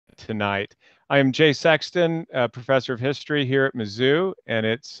tonight. I am Jay Sexton, professor of history here at Mizzou, and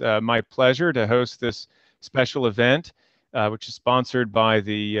it's my pleasure to host this special event, which is sponsored by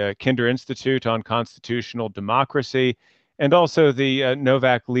the Kinder Institute on Constitutional Democracy and also the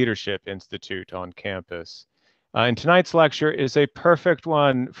Novak Leadership Institute on campus. And tonight's lecture is a perfect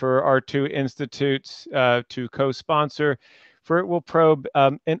one for our two institutes to co-sponsor, for it will probe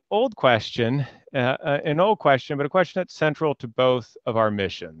an old question, but a question that's central to both of our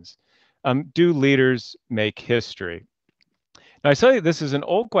missions. Do leaders make history? Now, I say this is an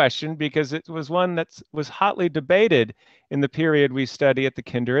old question because it was one that was hotly debated in the period we study at the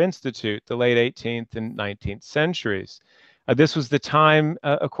Kinder Institute, the late 18th and 19th centuries. This was the time,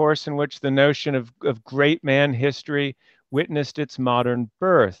 of course, in which the notion of great man history witnessed its modern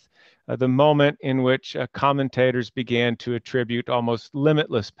birth. The moment in which commentators began to attribute almost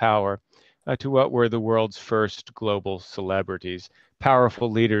limitless power to what were the world's first global celebrities,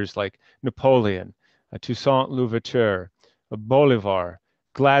 powerful leaders like Napoleon, Toussaint Louverture, Bolivar,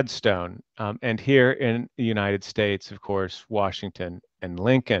 Gladstone, and here in the United States, of course, Washington and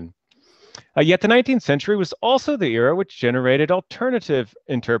Lincoln. Yet the 19th century was also the era which generated alternative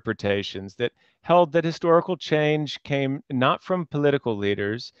interpretations that held that historical change came not from political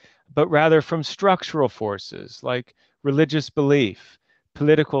leaders, but rather from structural forces like religious belief,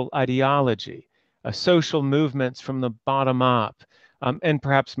 political ideology, social movements from the bottom up, and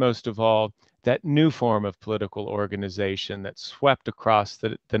perhaps most of all, that new form of political organization that swept across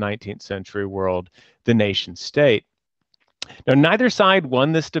the 19th century world, the nation state. Now, neither side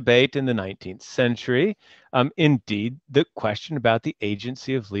won this debate in the 19th century. Indeed, the question about the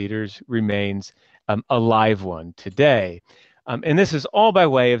agency of leaders remains a live one today. And this is all by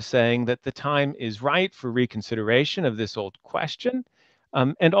way of saying that the time is right for reconsideration of this old question,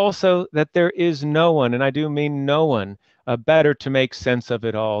 and also that there is no one, and I do mean no one, better to make sense of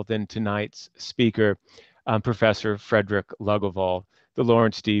it all than tonight's speaker, Professor Fredrik Logevall, the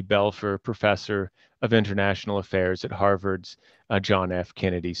Laurence D. Belfer Professor of International Affairs at Harvard's John F.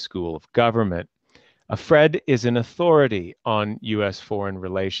 Kennedy School of Government. Fred is an authority on U.S. foreign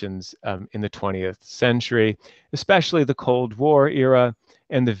relations in the 20th century, especially the Cold War era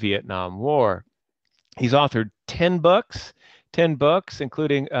and the Vietnam War. He's authored 10 books,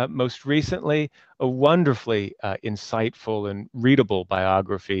 including most recently a wonderfully insightful and readable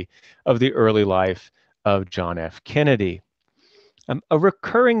biography of the early life of John F. Kennedy. A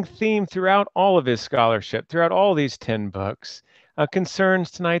recurring theme throughout all of his scholarship, throughout all these 10 books,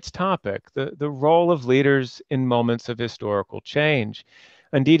 concerns tonight's topic, the role of leaders in moments of historical change.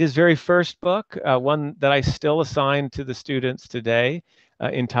 Indeed, his very first book, one that I still assign to the students today,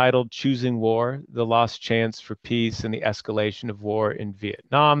 entitled Choosing War, The Lost Chance for Peace and the Escalation of War in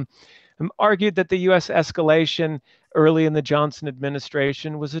Vietnam, argued that the U.S. escalation early in the Johnson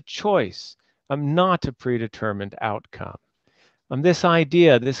administration was a choice, not a predetermined outcome. This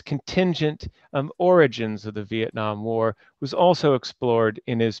idea, this contingent origins of the Vietnam War, was also explored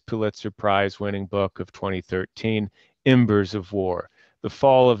in his Pulitzer Prize-winning book of 2013, Embers of War, The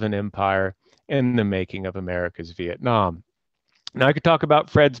Fall of an Empire and the Making of America's Vietnam. Now, I could talk about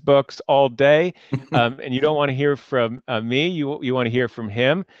Fred's books all day, and you don't want to hear from me, you want to hear from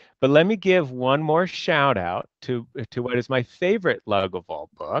him. But let me give one more shout out to what is my favorite Logevall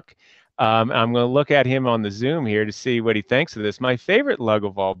book. I'm going to look at him on the Zoom here to see what he thinks of this. My favorite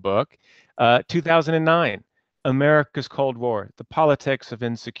Logevall book, 2009, America's Cold War, The Politics of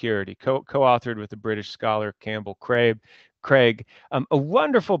Insecurity, co-authored with the British scholar Campbell Craig, a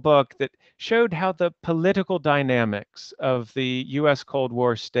wonderful book that showed how the political dynamics of the U.S. Cold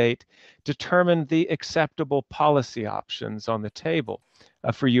War state determined the acceptable policy options on the table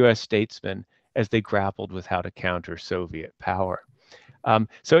for U.S. statesmen as they grappled with how to counter Soviet power.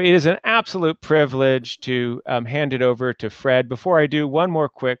 So it is an absolute privilege to hand it over to Fred. Before I do, one more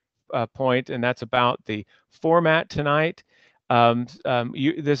quick point, and that's about the format tonight.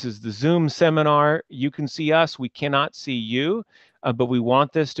 This is the Zoom seminar. You can see us. We cannot see you, but we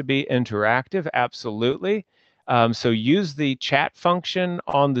want this to be interactive, absolutely. So use the chat function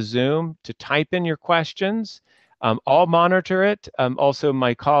on the Zoom to type in your questions. I'll monitor it. Also,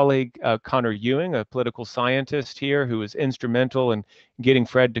 my colleague, Connor Ewing, a political scientist here who was instrumental in getting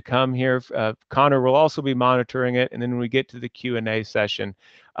Fred to come here. Connor will also be monitoring it. And then when we get to the Q&A session,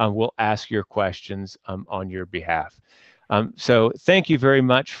 we'll ask your questions on your behalf. So thank you very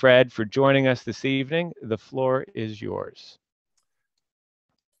much, Fred, for joining us this evening. The floor is yours.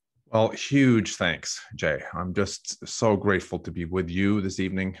 Well, huge thanks, Jay. I'm just so grateful to be with you this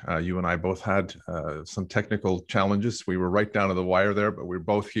evening. You and I both had some technical challenges. We were right down to the wire there, but we're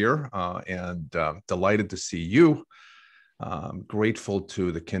both here and delighted to see you. Grateful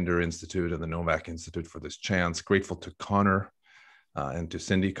to the Kinder Institute and the Novak Institute for this chance. Grateful to Connor and to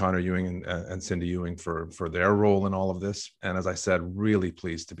Cindy, Connor Ewing and Cindy Ewing for their role in all of this. And as I said, really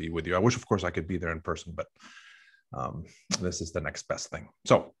pleased to be with you. I wish, of course, I could be there in person, but this is the next best thing.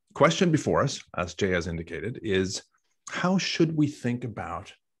 So, question before us, as Jay has indicated, is how should we think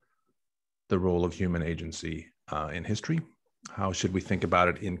about the role of human agency in history? How should we think about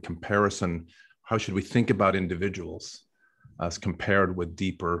it in comparison? How should we think about individuals as compared with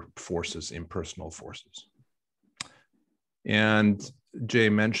deeper forces, impersonal forces? And Jay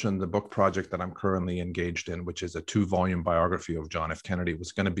mentioned the book project that I'm currently engaged in, which is a 2-volume biography of John F. Kennedy. It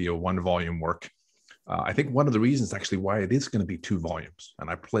was going to be a 1-volume work. I think one of the reasons actually why it is going to be 2 volumes, and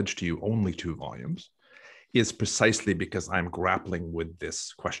I pledge to you only 2 volumes, is precisely because I'm grappling with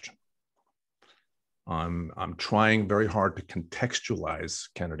this question. I'm trying very hard to contextualize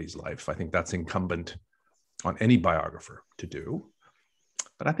Kennedy's life. I think that's incumbent on any biographer to do.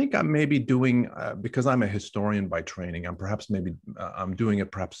 But I think I'm maybe doing, because I'm a historian by training, I'm doing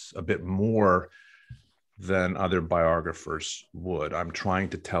it perhaps a bit more than other biographers would. I'm trying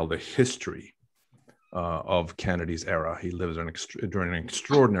to tell the history of Kennedy's era. He lived during an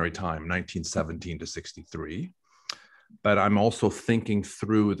extraordinary time, 1917 to 63. But I'm also thinking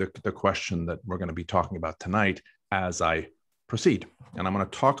through the question that we're going to be talking about tonight as I proceed. And I'm going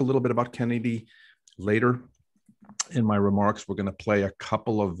to talk a little bit about Kennedy later in my remarks. We're going to play a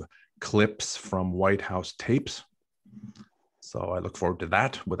couple of clips from White House tapes. So I look forward to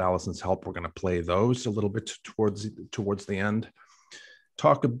that. With Allison's help, we're going to play those a little bit towards the end.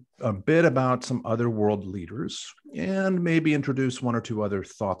 Talk a bit about some other world leaders and maybe introduce 1 or 2 other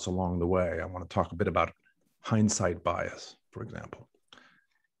thoughts along the way. I want to talk a bit about hindsight bias, for example.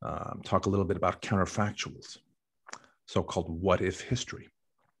 Talk a little bit about counterfactuals, so-called what-if history.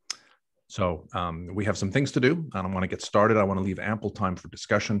 So we have some things to do, and I want to get started. I want to leave ample time for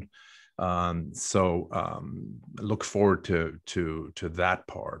discussion. Look forward to that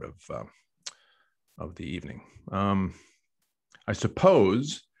part of the evening. I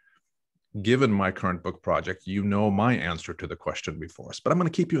suppose, given my current book project, you know my answer to the question before us, but I'm going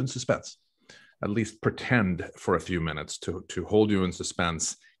to keep you in suspense. At least pretend for a few minutes to hold you in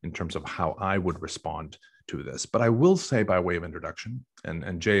suspense in terms of how I would respond to this. But I will say, by way of introduction,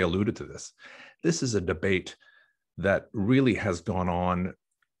 and Jay alluded to this, this is a debate that really has gone on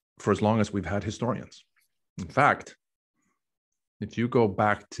for as long as we've had historians. In fact, if you go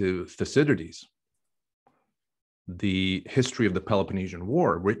back to Thucydides, the history of the Peloponnesian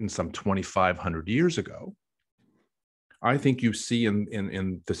War, written some 2,500 years ago, I think you see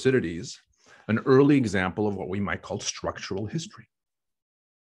in Thucydides an early example of what we might call structural history.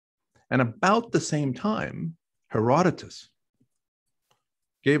 And about the same time, Herodotus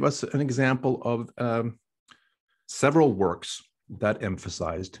gave us an example of several works that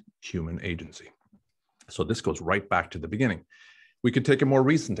emphasized human agency. So this goes right back to the beginning. We could take a more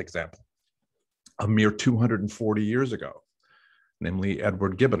recent example, a mere 240 years ago, namely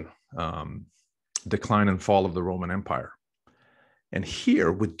Edward Gibbon, Decline and Fall of the Roman Empire. And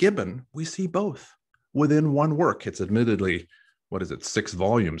here with Gibbon, we see both within one work. It's admittedly, 6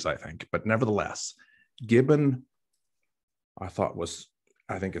 volumes, I think, but nevertheless, Gibbon, I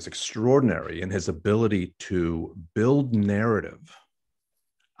think is extraordinary in his ability to build narrative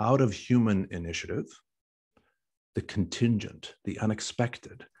out of human initiative, the contingent, the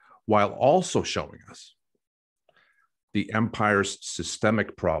unexpected, while also showing us the empire's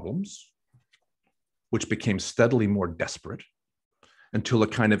systemic problems, which became steadily more desperate until a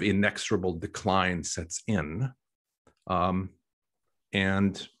kind of inexorable decline sets in.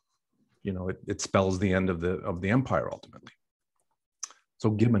 And it spells the end of the empire ultimately. So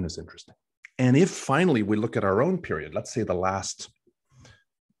Gibbon is interesting. And if finally we look at our own period, let's say the last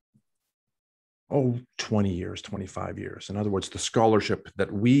 20 years, 25 years. In other words, the scholarship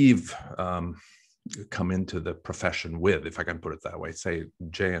that we've come into the profession with, if I can put it that way, say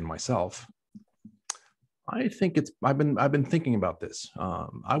Jay and myself, I think I've been thinking about this.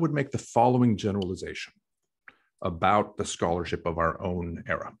 I would make the following generalization about the scholarship of our own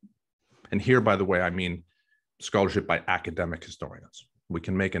era. And here, by the way, I mean scholarship by academic historians. We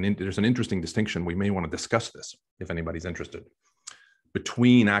can make there's an interesting distinction. We may want to discuss this if anybody's interested,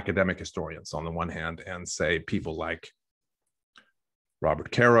 between academic historians on the one hand and say people like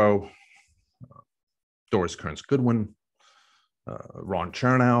Robert Caro, Doris Kearns Goodwin, Ron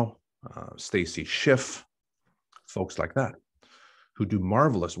Chernow, Stacy Schiff, folks like that, who do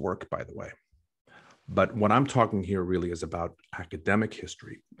marvelous work, by the way. But what I'm talking here really is about academic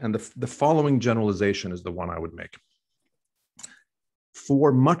history. And the following generalization is the one I would make.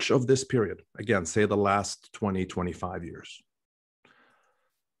 For much of this period, again, say the last 20, 25 years,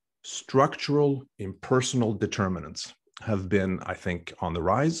 structural impersonal determinants have been, I think, on the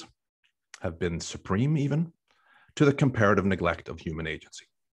rise, have been supreme even, to the comparative neglect of human agency.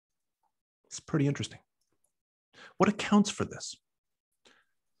 It's pretty interesting. What accounts for this?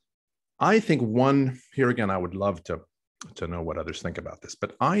 I think one, here again, I would love to know what others think about this,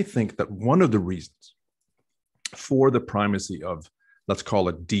 but I think that one of the reasons for the primacy of, let's call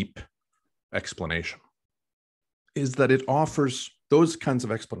it deep explanation, is that it offers, those kinds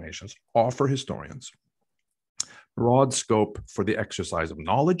of explanations offer historians broad scope for the exercise of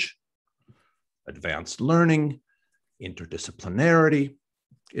knowledge, advanced learning, interdisciplinarity.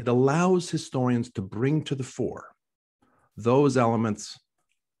 It allows historians to bring to the fore those elements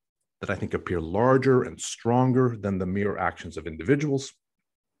that I think appear larger and stronger than the mere actions of individuals,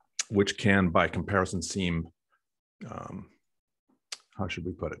 which can, by comparison, seem, how should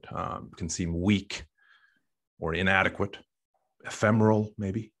we put it, can seem weak or inadequate, ephemeral,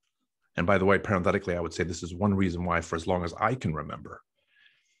 maybe. And by the way, parenthetically, I would say this is one reason why, for as long as I can remember,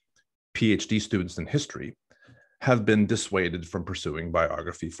 PhD students in history have been dissuaded from pursuing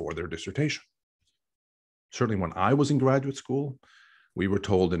biography for their dissertation. Certainly when I was in graduate school, we were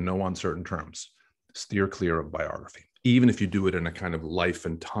told in no uncertain terms, steer clear of biography. Even if you do it in a kind of life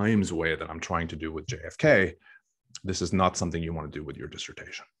and times way that I'm trying to do with JFK, this is not something you want to do with your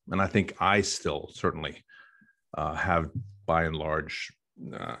dissertation. And I think I still certainly have, by and large,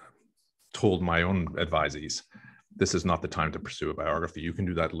 told my own advisees, this is not the time to pursue a biography. You can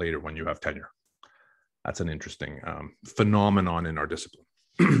do that later when you have tenure. That's an interesting phenomenon in our discipline.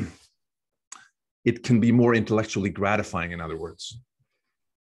 It can be more intellectually gratifying, in other words,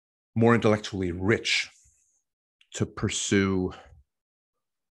 more intellectually rich to pursue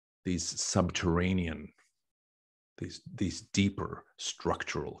these subterranean, these deeper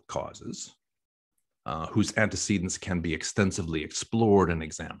structural causes whose antecedents can be extensively explored and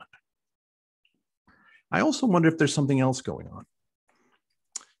examined. I also wonder if there's something else going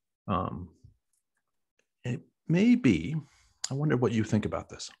on. It may be, I wonder what you think about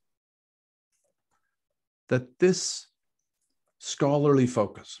this, that this scholarly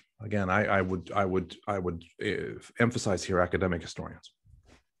focus, again, I would emphasize here academic historians,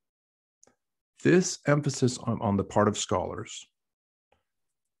 this emphasis on the part of scholars,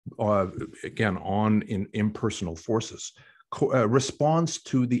 again, on impersonal forces, responds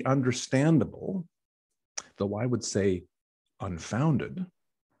to the understandable, though I would say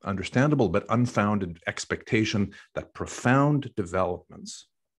understandable but unfounded expectation that profound developments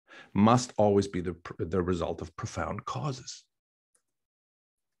must always be the result of profound causes.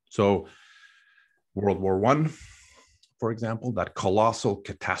 So World War I, for example, that colossal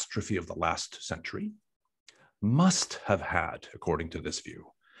catastrophe of the last century, must have had, according to this view,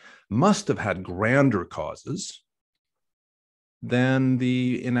 must have had grander causes than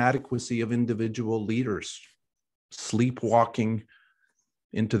the inadequacy of individual leaders sleepwalking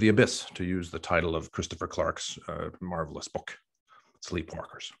into the abyss, to use the title of Christopher Clark's marvelous book,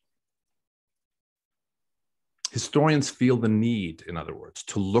 Sleepwalkers. Historians feel the need, in other words,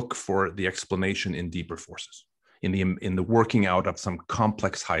 to look for the explanation in deeper forces, in the working out of some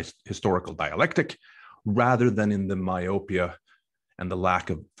complex historical dialectic, rather than in the myopia and the lack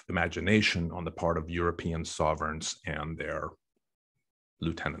of imagination on the part of European sovereigns and their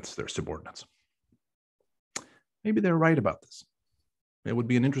lieutenants, their subordinates. Maybe they're right about this. It would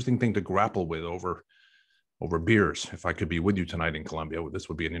be an interesting thing to grapple with over beers. If I could be with you tonight in Colombia, this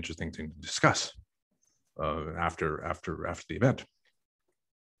would be an interesting thing to discuss after the event.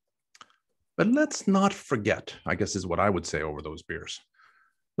 But let's not forget, I guess is what I would say over those beers.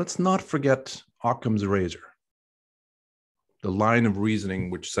 Let's not forget Occam's razor, the line of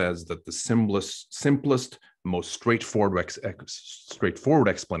reasoning which says that the simplest, most straightforward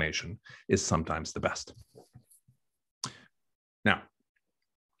explanation is sometimes the best. Now,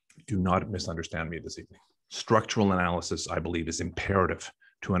 do not misunderstand me this evening. Structural analysis, I believe, is imperative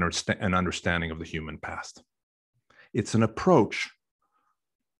to an understanding of the human past. It's an approach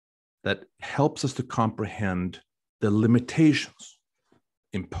that helps us to comprehend the limitations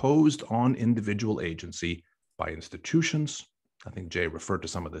imposed on individual agency by institutions. I think Jay referred to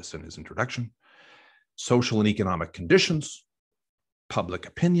some of this in his introduction. Social and economic conditions, public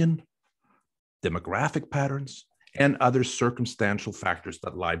opinion, demographic patterns, and other circumstantial factors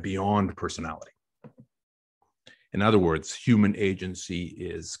that lie beyond personality. In other words, human agency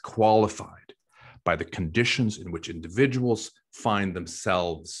is qualified by the conditions in which individuals find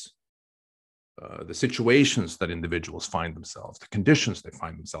themselves, the situations that individuals find themselves, the conditions they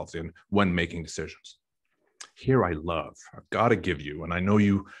find themselves in when making decisions. Here I've got to give you, and I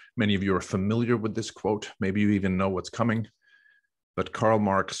know many of you are familiar with this quote, maybe you even know what's coming, but Karl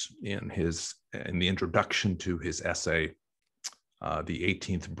Marx in the introduction to his essay, The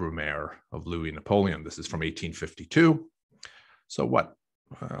 18th Brumaire of Louis Napoleon, this is from 1852. So what,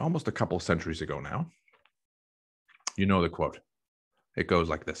 almost a couple of centuries ago now. You know the quote. It goes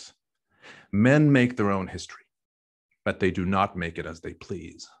like this: men make their own history, but they do not make it as they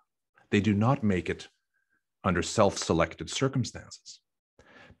please. They do not make it under self-selected circumstances,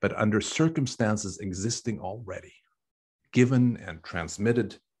 but under circumstances existing already, given and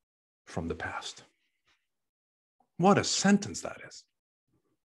transmitted from the past. What a sentence that is.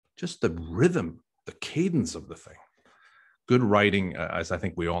 Just the rhythm, the cadence of the thing. Good writing, as I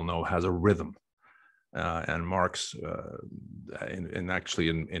think we all know, has a rhythm. And Marx,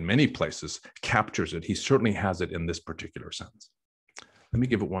 in many places, captures it. He certainly has it in this particular sentence. Let me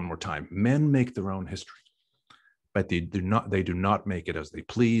give it one more time. Men make their own history, but they do not make it as they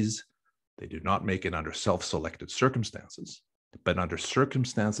please. They do not make it under self-selected circumstances, but under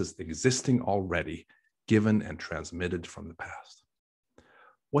circumstances existing already, given and transmitted from the past.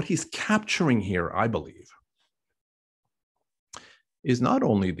 What he's capturing here, I believe, is not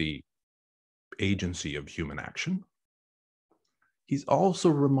only the agency of human action, he's also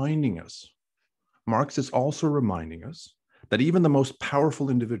reminding us, Marx is also reminding us that even the most powerful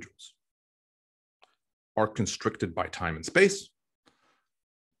individuals are constricted by time and space,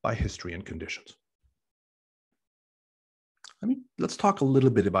 by history and conditions. Let's talk a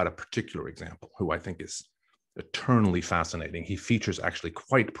little bit about a particular example who I think is eternally fascinating. He features actually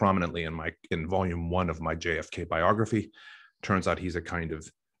quite prominently in volume 1 of my JFK biography. Turns out he's a kind of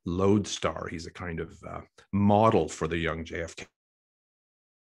lodestar. He's a kind of model for the young JFK.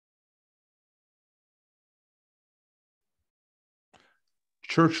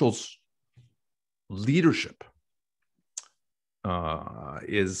 Churchill's leadership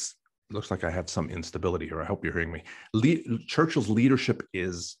looks like I have some instability here. I hope you're hearing me. Churchill's leadership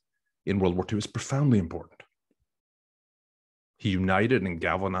in World War II is profoundly important. He united and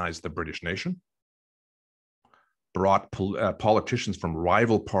galvanized the British nation, brought politicians from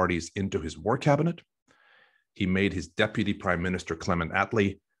rival parties into his war cabinet. He made his deputy prime minister, Clement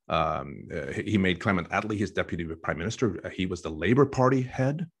Attlee, he made Clement Attlee his deputy prime minister. He was the Labour Party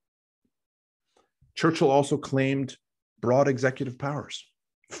head. Churchill also claimed broad executive powers,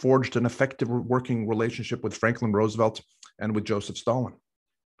 forged an effective working relationship with Franklin Roosevelt and with Joseph Stalin,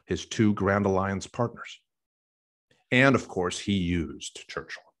 his two Grand Alliance partners. And of course, he used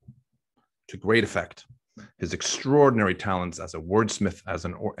Churchill to great effect, his extraordinary talents as a wordsmith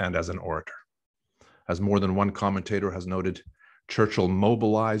and as an orator. As more than one commentator has noted, Churchill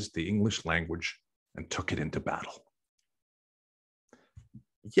mobilized the English language and took it into battle.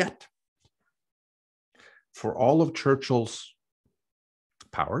 Yet, for all of Churchill's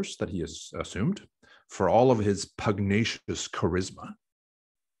powers that he has assumed, for all of his pugnacious charisma,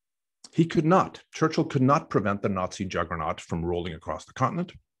 Churchill could not prevent the Nazi juggernaut from rolling across the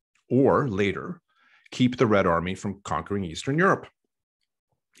continent, or later, keep the Red Army from conquering Eastern Europe.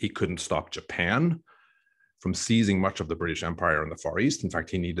 He couldn't stop Japan from seizing much of the British Empire in the Far East. In fact,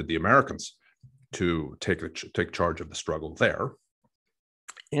 he needed the Americans to take charge of the struggle there.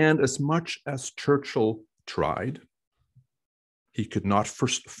 And as much as Churchill tried, he could not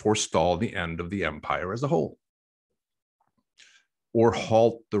forestall the end of the empire as a whole, or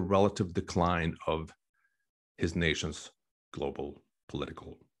halt the relative decline of his nation's global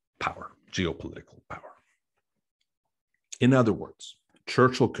political power, geopolitical power. In other words,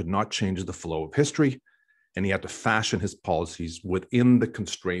 Churchill could not change the flow of history, and he had to fashion his policies within the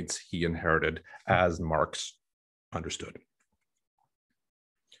constraints he inherited as Marx understood.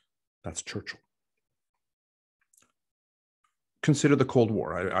 That's Churchill. Consider the Cold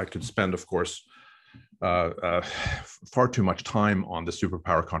War. I could spend, of course, far too much time on the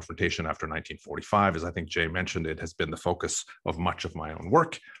superpower confrontation after 1945. As I think Jay mentioned, it has been the focus of much of my own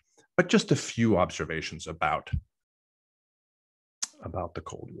work. But just a few observations about the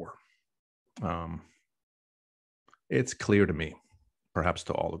Cold War. It's clear to me, perhaps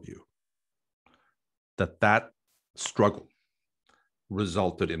to all of you, that struggle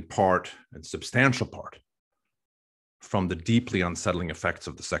resulted in part, in substantial part, from the deeply unsettling effects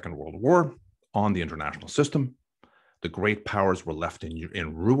of the Second World War on the international system. The great powers were left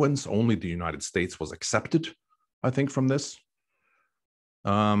in ruins. Only the United States was accepted, I think, from this.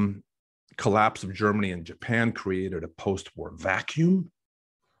 Collapse of Germany and Japan created a post-war vacuum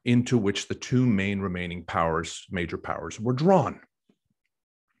into which the two main remaining major powers, were drawn: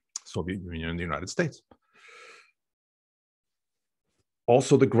 Soviet Union and the United States.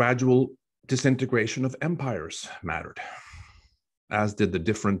 Also, the gradual disintegration of empires mattered, as did the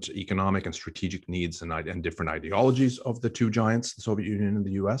different economic and strategic needs and different ideologies of the two giants, the Soviet Union and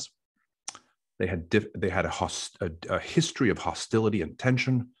the US. They had a history of hostility and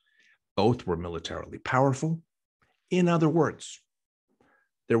tension. Both were militarily powerful. In other words,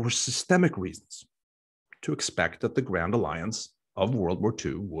 there were systemic reasons to expect that the Grand Alliance of World War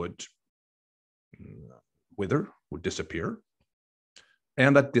II would wither, would disappear,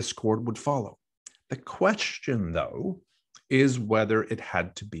 and that discord would follow. The question, though, is whether it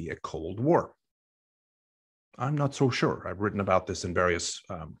had to be a Cold War. I'm not so sure. I've written about this in various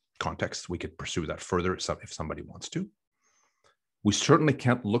contexts. We could pursue that further if somebody wants to. We certainly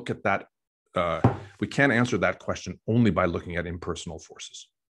can't look at that. We can't answer that question only by looking at impersonal forces.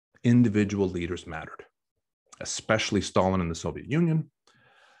 Individual leaders mattered, especially Stalin and the Soviet Union.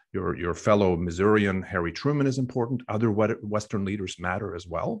 Your fellow Missourian Harry Truman is important. Other Western leaders matter as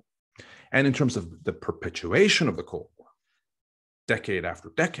well. And in terms of the perpetuation of the Cold War, decade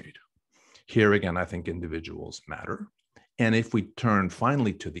after decade, here again, I think individuals matter. And if we turn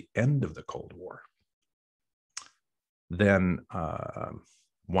finally to the end of the Cold War, then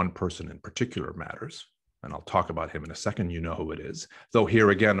one person in particular matters. And I'll talk about him in a second. You know who it is. Though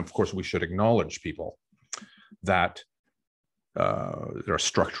here again, of course, we should acknowledge, people, that there are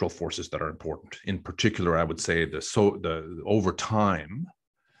structural forces that are important. In particular, I would say over time,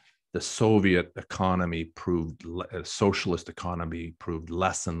 the Soviet economy socialist economy proved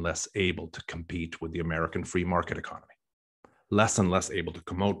less and less able to compete with the American free market economy, less and less able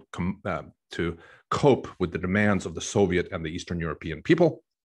to cope with the demands of the Soviet and the Eastern European people.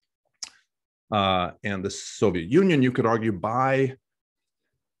 And the Soviet Union, you could argue, by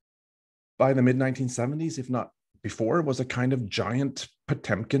the mid-1970s, if not before, was a kind of giant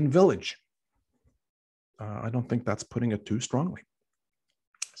Potemkin village. I don't think that's putting it too strongly.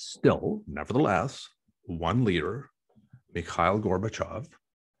 Still, nevertheless, one leader, Mikhail Gorbachev,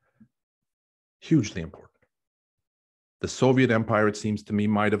 hugely important. The Soviet Empire, it seems to me,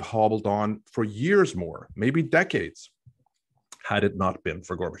 might have hobbled on for years more, maybe decades, had it not been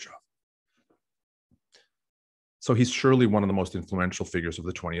for Gorbachev. So he's surely one of the most influential figures of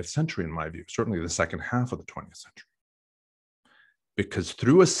the 20th century, in my view, certainly the second half of the 20th century. Because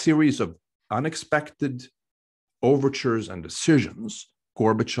through a series of unexpected overtures and decisions,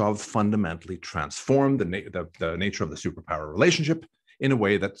 Gorbachev fundamentally transformed the nature of the superpower relationship in a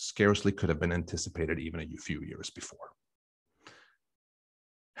way that scarcely could have been anticipated even a few years before.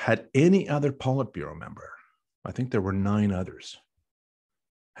 Had any other Politburo member, I think there were 9 others,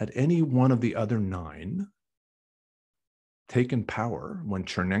 had any one of the other 9 taken power when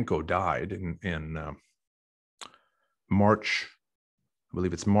Chernenko died in March, I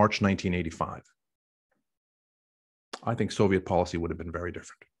believe it's March 1985, I think Soviet policy would have been very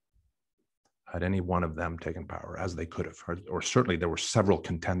different had any one of them taken power, as they could have, or certainly there were several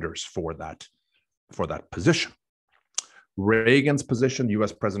contenders for that position. Reagan's position,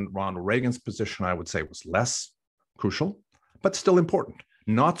 US President Ronald Reagan's position, I would say was less crucial, but still important.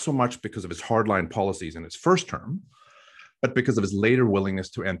 Not so much because of his hardline policies in his first term, but because of his later willingness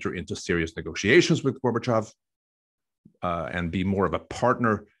to enter into serious negotiations with Gorbachev and be more of a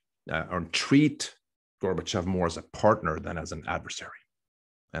partner, or treat Gorbachev more as a partner than as an adversary.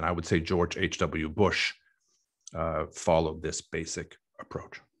 And I would say George H.W. Bush followed this basic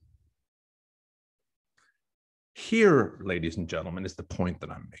approach. Here, ladies and gentlemen, is the point that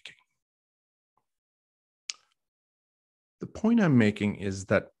I'm making. The point I'm making is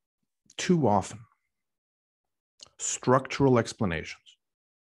that too often, structural explanations,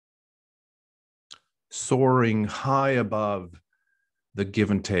 soaring high above the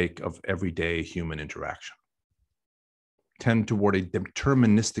give and take of everyday human interaction, tend toward a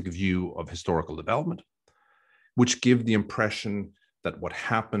deterministic view of historical development, which give the impression that what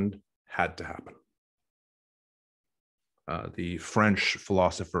happened had to happen. The French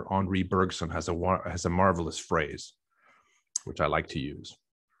philosopher Henri Bergson has a marvelous phrase, which I like to use.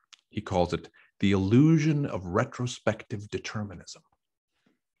 He calls it the illusion of retrospective determinism.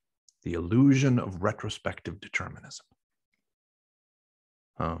 The illusion of retrospective determinism.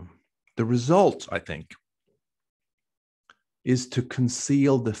 The result, I think, is to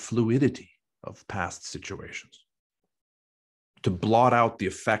conceal the fluidity of past situations, to blot out the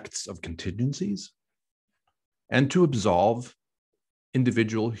effects of contingencies, and to absolve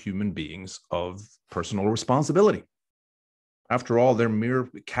individual human beings of personal responsibility. After all, they're mere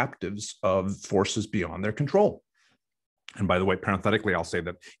captives of forces beyond their control. And by the way, parenthetically, I'll say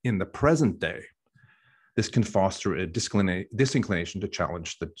that in the present day, this can foster a disinclination to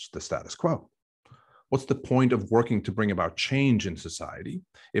challenge the status quo. What's the point of working to bring about change in society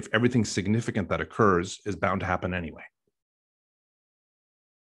if everything significant that occurs is bound to happen anyway?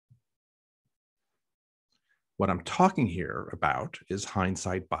 What I'm talking here about is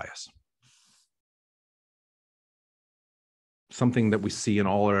hindsight bias. Something that we see in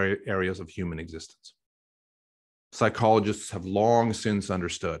all areas of human existence. Psychologists have long since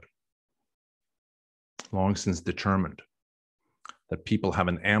understood, long since determined, that people have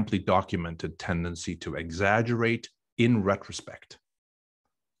an amply documented tendency to exaggerate in retrospect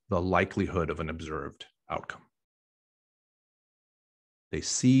the likelihood of an observed outcome. They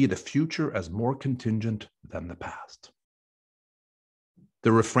see the future as more contingent than the past.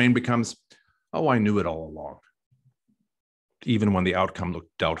 The refrain becomes, "Oh, I knew it all along," even when the outcome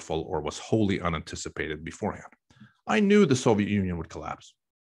looked doubtful or was wholly unanticipated beforehand. I knew the Soviet Union would collapse.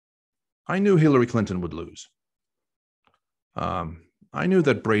 I knew Hillary Clinton would lose. I knew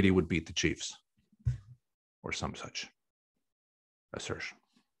that Brady would beat the Chiefs, or some such assertion.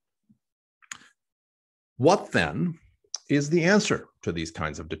 What then is the answer to these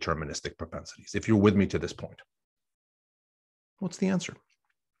kinds of deterministic propensities, if you're with me to this point? What's the answer?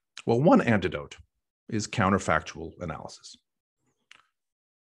 Well, one antidote is counterfactual analysis,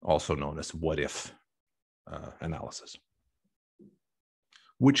 also known as what-if analysis,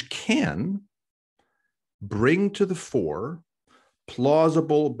 which can bring to the fore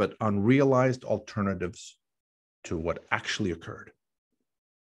plausible but unrealized alternatives to what actually occurred,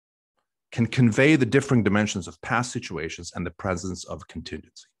 can convey the differing dimensions of past situations and the presence of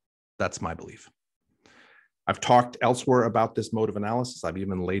contingency. That's my belief. I've talked elsewhere about this mode of analysis. I've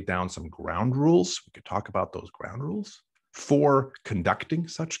even laid down some ground rules. We could talk about those ground rules for conducting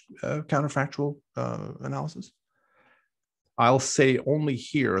such counterfactual analysis. I'll say only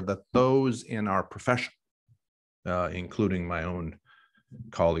here that those in our profession, including my own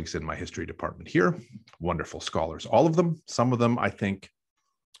colleagues in my history department here, wonderful scholars, all of them, some of them I think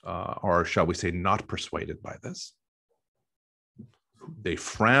are, shall we say, not persuaded by this. They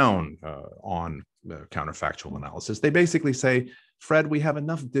frown on counterfactual analysis. They basically say, Fred, we have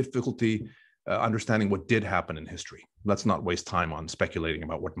enough difficulty understanding what did happen in history. Let's not waste time on speculating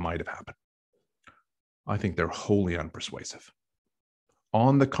about what might have happened. I think they're wholly unpersuasive.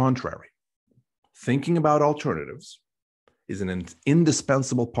 On the contrary, thinking about alternatives is an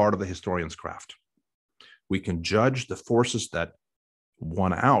indispensable part of the historian's craft. We can judge the forces that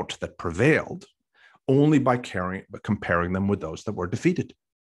won out, that prevailed, only by comparing them with those that were defeated.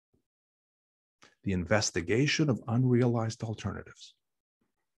 The investigation of unrealized alternatives,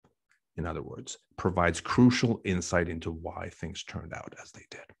 in other words, provides crucial insight into why things turned out as they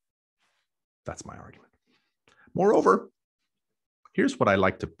did. That's my argument. Moreover, here's what I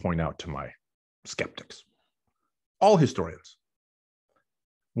like to point out to my skeptics. All historians,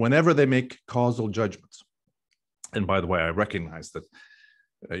 whenever they make causal judgments, and by the way, I recognize that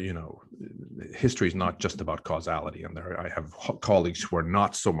history is not just about causality, and I have colleagues who are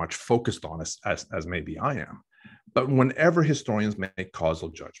not so much focused on us as maybe I am. But whenever historians make causal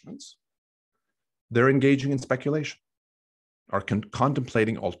judgments, they're engaging in speculation, are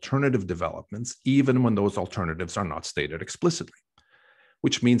contemplating alternative developments, even when those alternatives are not stated explicitly,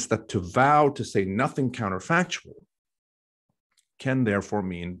 which means that to vow to say nothing counterfactual can therefore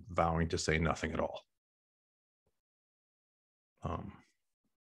mean vowing to say nothing at all.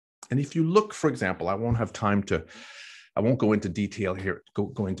 And if you look, for example, I won't go into detail here,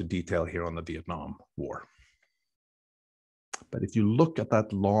 go into detail here on the Vietnam War. But if you look at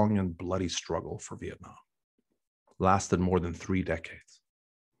that long and bloody struggle for Vietnam, lasted more than 3 decades,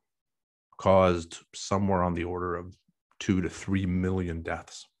 caused somewhere on the order of 2 to 3 million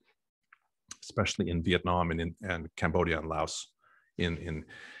deaths, especially in Vietnam and Cambodia and Laos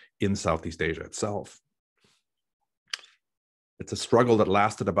in Southeast Asia itself. It's a struggle that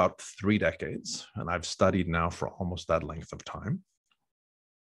lasted about 3 decades, and I've studied now for almost that length of time.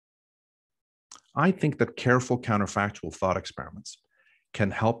 I think that careful counterfactual thought experiments can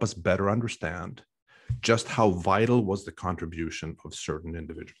help us better understand just how vital was the contribution of certain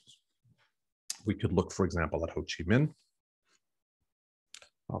individuals. We could look, for example, at Ho Chi Minh,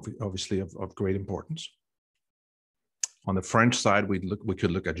 obviously of great importance. On the French side, we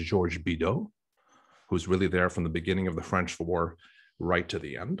could look at Georges Bidault, who's really there from the beginning of the French War right to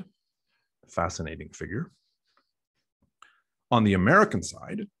the end. Fascinating figure. On the American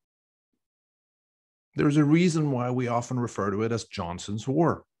side, there's a reason why we often refer to it as Johnson's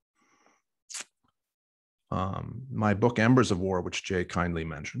War. My book, Embers of War, which Jay kindly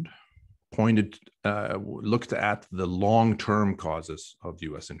mentioned, looked at the long-term causes of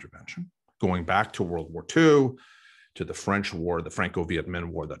US intervention, going back to World War II, to the French War, the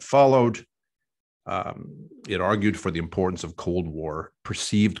Franco-Vietnamese War that followed, It argued for the importance of Cold War,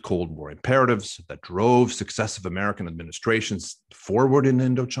 perceived Cold War imperatives that drove successive American administrations forward in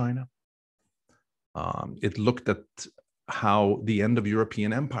Indochina. It looked at how the end of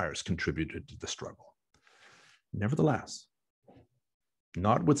European empires contributed to the struggle. Nevertheless,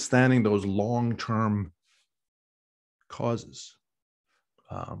 notwithstanding those long-term causes,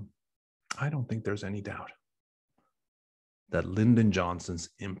 I don't think there's any doubt that Lyndon Johnson's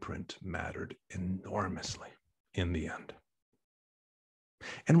imprint mattered enormously in the end.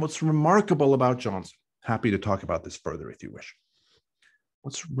 And what's remarkable about Johnson, happy to talk about this further if you wish.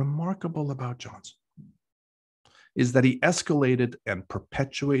 What's remarkable about Johnson is that he escalated and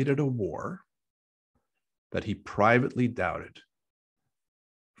perpetuated a war that he privately doubted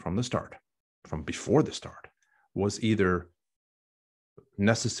from the start, from before the start, was either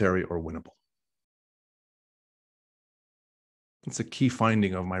necessary or winnable. It's a key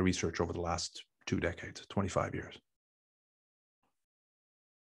finding of my research over the last 2 decades, 25 years.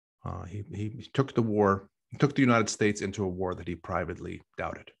 He took the war, took the United States into a war that he privately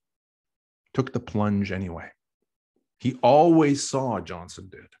doubted, took the plunge anyway. He always saw, Johnson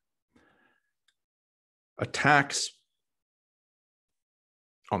did, attacks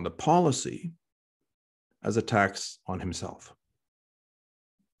on the policy as attacks on himself.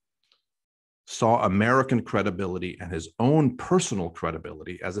 Saw American credibility and his own personal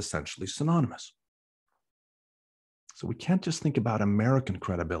credibility as essentially synonymous. So we can't just think about American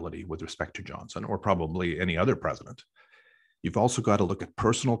credibility with respect to Johnson or probably any other president. You've also got to look at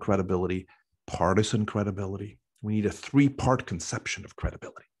personal credibility, partisan credibility. We need a 3-part conception of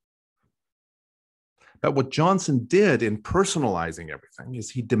credibility. But what Johnson did in personalizing everything is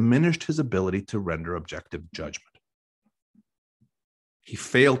he diminished his ability to render objective judgment. He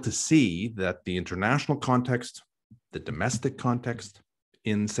failed to see that the international context, the domestic context,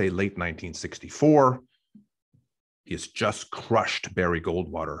 in, say, late 1964, he has just crushed Barry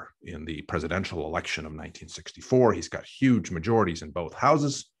Goldwater in the presidential election of 1964. He's got huge majorities in both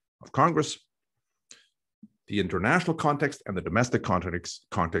houses of Congress. The international context and the domestic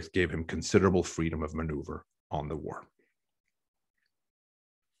context gave him considerable freedom of maneuver on the war.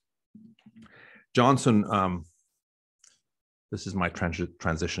 Johnson, this is my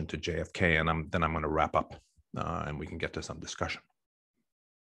transition to JFK, and then I'm going to wrap up, and we can get to some discussion.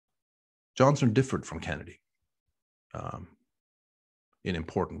 Johnson differed from Kennedy in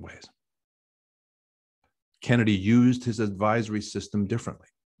important ways. Kennedy used his advisory system differently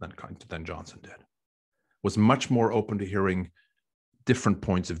than Johnson did, was much more open to hearing different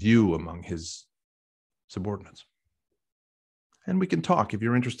points of view among his subordinates. And we can talk, if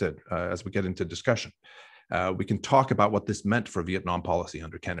you're interested, as we get into discussion, we can talk about what this meant for Vietnam policy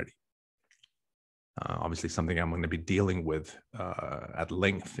under Kennedy. Obviously something I'm going to be dealing with at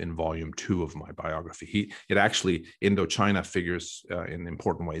length in volume 2 of my biography. It actually, Indochina figures in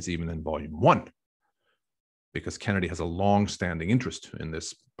important ways even in volume 1, because Kennedy has a long-standing interest in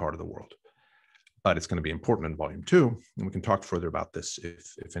this part of the world. But it's going to be important in volume 2, and we can talk further about this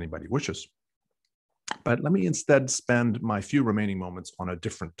if anybody wishes. But let me instead spend my few remaining moments on a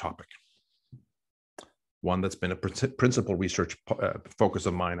different topic. One that's been a principal research focus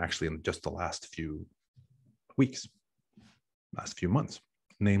of mine actually in just the last few weeks, last few months,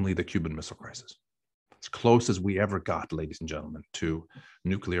 namely the Cuban Missile Crisis. As close as we ever got, ladies and gentlemen, to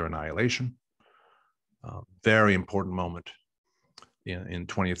nuclear annihilation. Very important moment in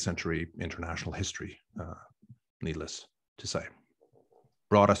 20th century international history, needless to say.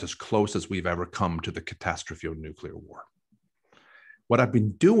 Brought us as close as we've ever come to the catastrophe of nuclear war. What I've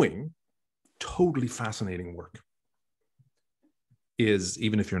been doing, totally fascinating work, is,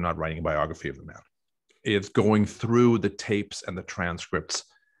 even if you're not writing a biography of the man, is going through the tapes and the transcripts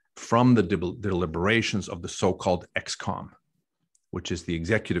from the deliberations of the so-called ExComm, which is the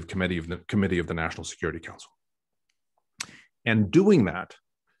Executive Committee of the National Security Council. And doing that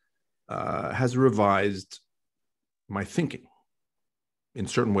has revised my thinking in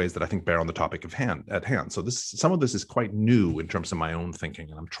certain ways that I think bear on the topic at hand. So some of this is quite new in terms of my own thinking,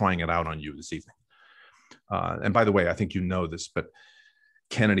 and I'm trying it out on you this evening. And by the way, I think you know this, but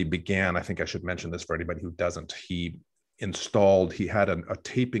Kennedy began, I think I should mention this for anybody who doesn't, he had a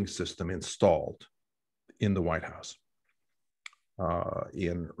taping system installed in the White House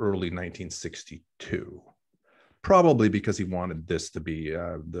in early 1962. Probably because he wanted this to be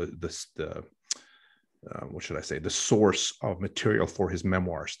what should I say, the source of material for his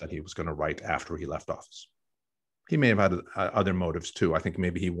memoirs that he was going to write after he left office. He may have had other motives too. I think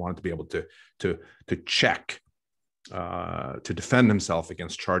maybe he wanted to be able to check, to defend himself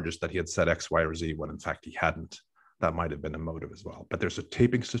against charges that he had said X, Y, or Z when in fact he hadn't. that might have been a motive as well. But there's a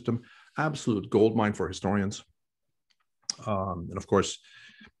taping system, absolute goldmine for historians. And of course,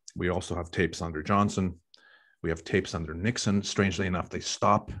 we also have tapes under Johnson. We have tapes under Nixon. Strangely enough, they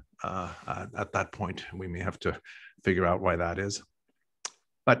stop at that point. We may have to figure out why that is.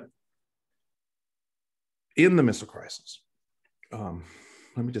 But in the missile crisis,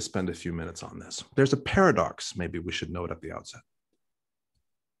 let me just spend a few minutes on this. There's a paradox maybe we should note at the outset,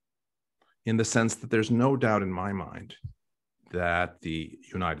 in the sense that there's no doubt in my mind that the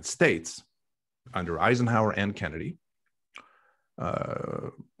United States, under Eisenhower and Kennedy,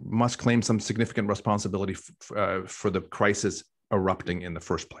 must claim some significant responsibility for the crisis erupting in the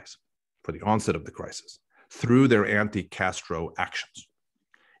first place, for the onset of the crisis, through their anti-Castro actions.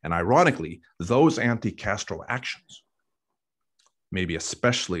 And ironically, those anti-Castro actions, maybe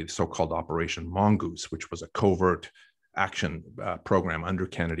especially the so-called Operation Mongoose, which was a covert action program under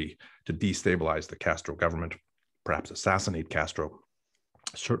Kennedy to destabilize the Castro government, perhaps assassinate Castro,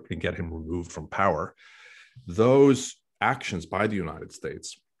 certainly get him removed from power. Those actions by the United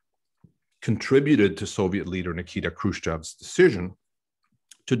States contributed to Soviet leader Nikita Khrushchev's decision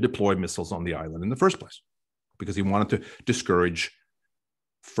to deploy missiles on the island in the first place, because he wanted to discourage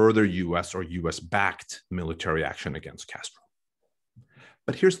further US or US-backed military action against Castro.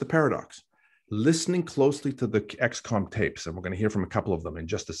 But here's the paradox. Listening closely to the XCOM tapes, and we're going to hear from a couple of them in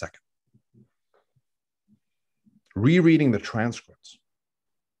just a second, rereading the transcripts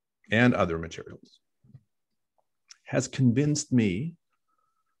and other materials has convinced me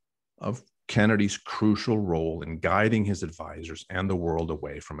of Kennedy's crucial role in guiding his advisors and the world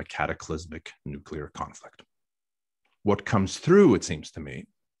away from a cataclysmic nuclear conflict. What comes through, it seems to me,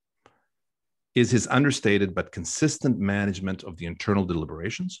 is his understated but consistent management of the internal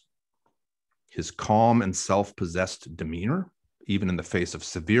deliberations, his calm and self-possessed demeanor, even in the face of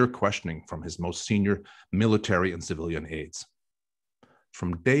severe questioning from his most senior military and civilian aides.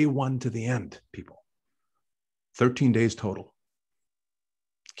 From day one to the end, people, 13 days total,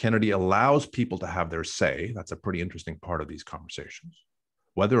 Kennedy allows people to have their say. That's a pretty interesting part of these conversations,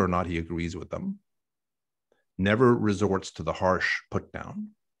 whether or not he agrees with them, never resorts to the harsh put down.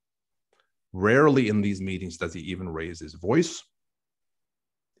 Rarely in these meetings does he even raise his voice.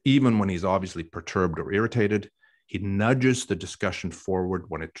 Even when he's obviously perturbed or irritated, he nudges the discussion forward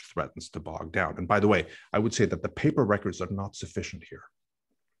when it threatens to bog down. And by the way, I would say that the paper records are not sufficient here,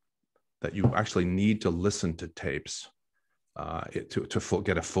 that you actually need to listen to tapes to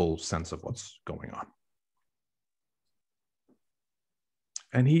get a full sense of what's going on.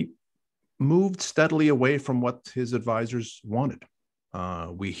 And he moved steadily away from what his advisors wanted.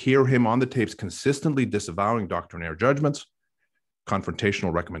 We hear him on the tapes consistently disavowing doctrinaire judgments,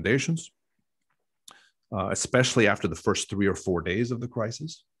 confrontational recommendations, especially after the first 3 or 4 days of the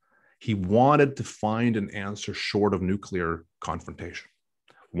crisis. He wanted to find an answer short of nuclear confrontation.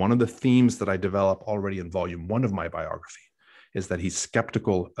 One of the themes that I develop already in volume 1 of my biography is that he's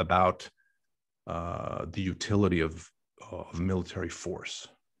skeptical about the utility of military force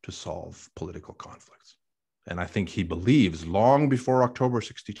to solve political conflicts. And I think he believes, long before October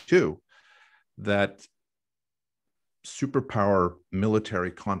 62, that superpower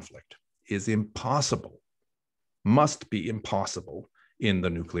military conflict is impossible, must be impossible in the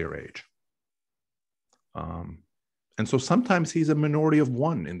nuclear age. And so sometimes he's a minority of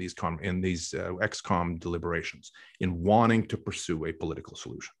one in these XCOM deliberations in wanting to pursue a political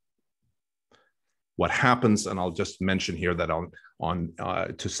solution. What happens, and I'll just mention here that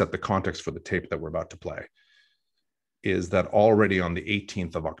to set the context for the tape that we're about to play, is that already on the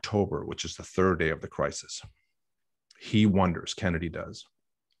 18th of October, which is the 3rd day of the crisis, he wonders, Kennedy does,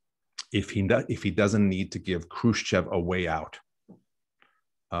 if he doesn't need to give Khrushchev a way out,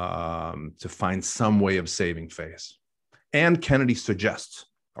 to find some way of saving face. And Kennedy suggests,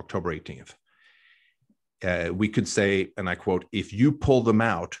 October 18th, we could say, and I quote, "If you pull them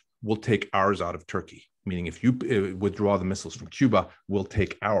out, we'll take ours out of Turkey." Meaning if you withdraw the missiles from Cuba, we'll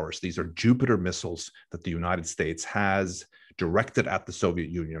take ours. These are Jupiter missiles that the United States has directed at the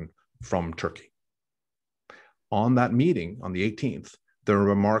Soviet Union from Turkey. On that meeting, on the 18th, the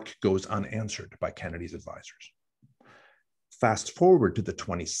remark goes unanswered by Kennedy's advisors. Fast forward to the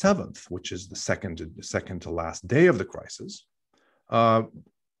 27th, which is the second to last day of the crisis,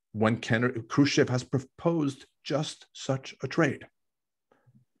 when Khrushchev has proposed just such a trade.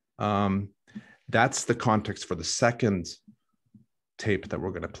 That's the context for the second tape that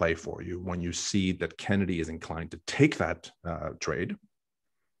we're going to play for you, when you see that Kennedy is inclined to take that trade.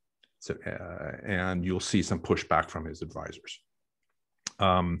 So, and you'll see some pushback from his advisors.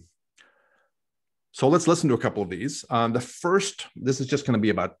 So let's listen to a couple of these. The first, this is just going to be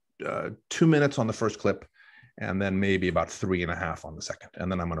about 2 minutes on the first clip. and then maybe about 3.5 on the second.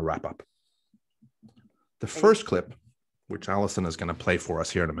 And then I'm going to wrap up. The first clip, which Allison is going to play for us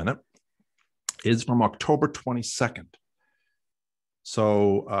here in a minute, is from October 22nd.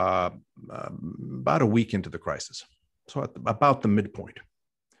 So about a week into the crisis. So at about the midpoint.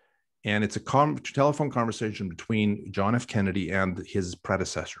 And it's a telephone conversation between John F. Kennedy and his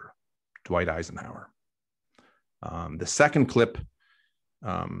predecessor, Dwight Eisenhower. The second clip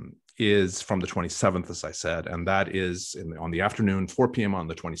is from the 27th, as I said, and that is on the afternoon, 4 p.m. on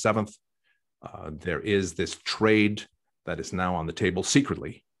the 27th. There is this trade that is now on the table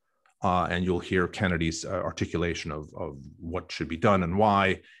secretly, and you'll hear Kennedy's articulation of what should be done and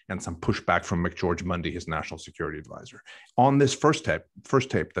why, and some pushback from McGeorge Mundy, his national security advisor. On this first tape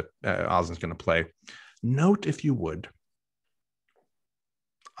that Alison's going to play, note, if you would,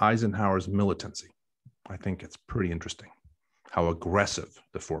 Eisenhower's militancy. I think it's pretty interesting how aggressive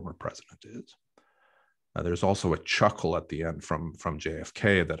the former president is. There's also a chuckle at the end from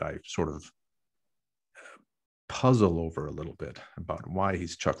JFK that I sort of puzzle over a little bit about why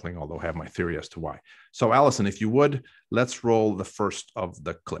he's chuckling, although I have my theory as to why. So Allison, if you would, let's roll the first of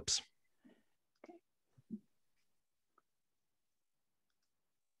the clips.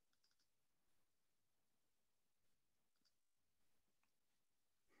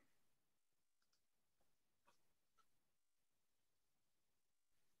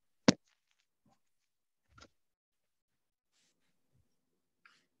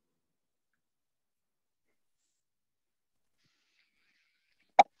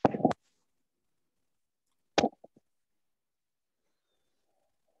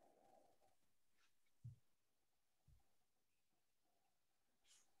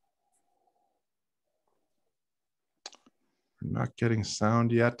 We're not getting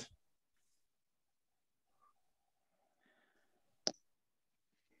sound yet.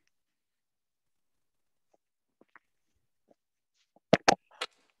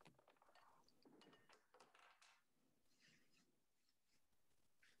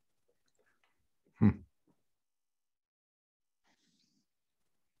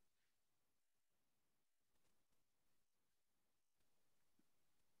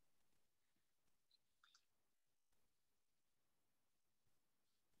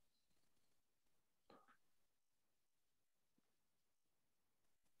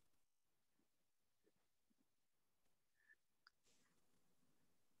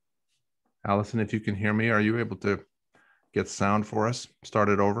 Allison, if you can hear me, are you able to get sound for us? Start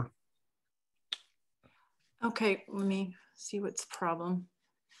it over. Okay, let me see what's the problem.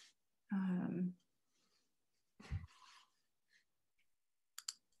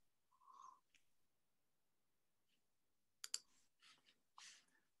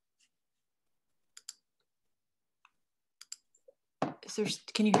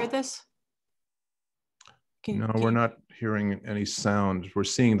 Can you hear this? No, we're not hearing any sound. We're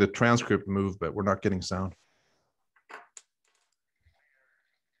seeing the transcript move, but we're not getting sound.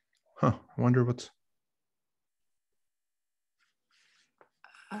 Huh, I wonder what's...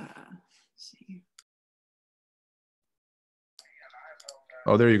 See.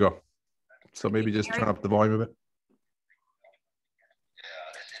 Oh, there you go. So maybe just turn up the volume a bit.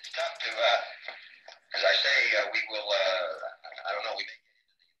 Yeah, it's tough to, as I say, we will, I don't know, we may get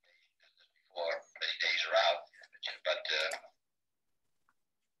into the invasion before many days are out, but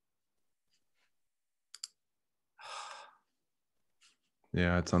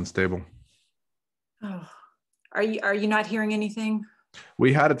yeah, it's unstable. Oh, are you not hearing anything?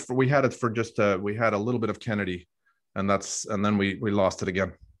 We had it for just we had a little bit of Kennedy, and then we lost it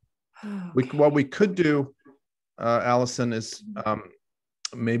again. Okay. What we could do, Allison, is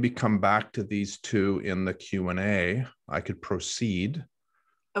maybe come back to these two in the Q&A. I could proceed.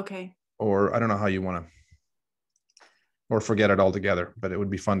 Okay. Or I don't know how you want to, or forget it altogether, but it would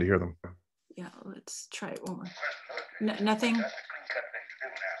be fun to hear them. Yeah, let's try it one more. Nothing?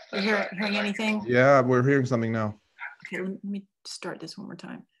 You hearing anything? Yeah, we're hearing something now. Okay, let me start this one more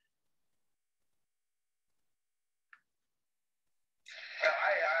time. Well,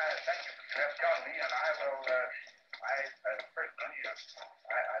 I thank you for telling me, and I will, personally,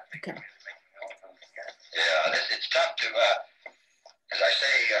 I think okay. Yeah, it's tough to, as I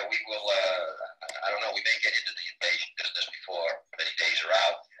say, we will, I don't know, we may get into the invasion business before many days are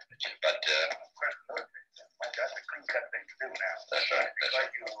out, but, that's a clean cut thing to do now. That's right. That's right.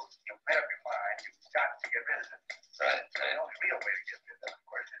 You made up your mind, you've got to get rid of it. Right. The only real way to get rid of it, of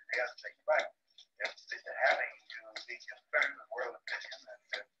course, is you have to take it back. It's having to be concerned with world opinion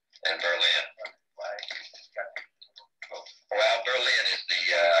and Berlin. Well, Berlin is the,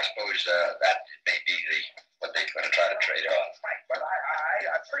 I suppose that may be what they're going to try to trade off. Right, but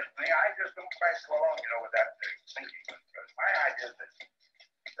I personally, I just don't quite go along, with that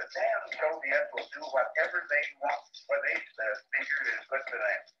Soviets will do whatever they want, what they figure is good for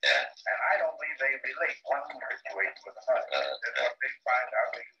them. Yeah. And I don't believe they relate one situation with another. That's what they find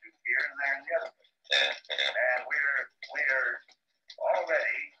out they can do here and there and the other. Yeah. Yeah. And we're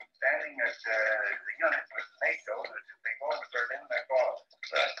already standing at the unit with NATO that if they go into Berlin, they're gone.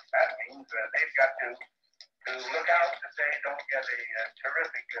 Right. That means they've got to look out that they don't get a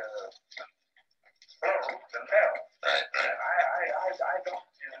terrific blow themselves. Right. And I don't,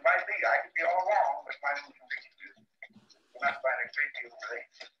 it might be, I could be all wrong, but my own conviction is we're not find a great deal of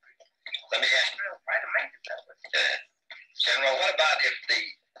relation. Let me ask you, try to make it that way. General, what about if the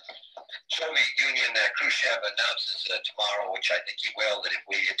Soviet Union, Khrushchev announces tomorrow, which I think he will, that if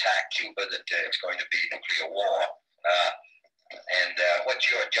we attack Cuba, that it's going to be nuclear war? And what's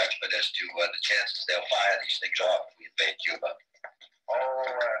your judgment as to the chances they'll fire these things off if we invade Cuba?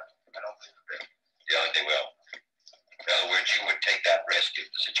 Oh, I don't think they will. Yeah, they will. In other words, you would take that risk if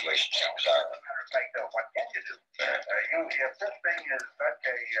the situation seems dire. As a matter of fact, what can you do? If this thing is such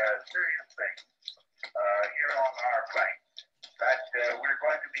a serious thing here on our flank, that we're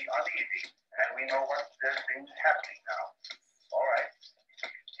going to be uneasy, and we know what things happening now. All right.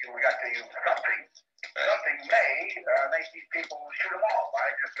 We got to use something. Something may make these people shoot them off.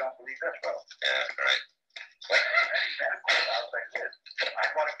 I just don't believe this, though. Yeah, right. And then, of course, I'll say this. I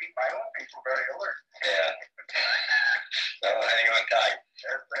want to keep my own people very alert. Yeah. Well, hang on tight.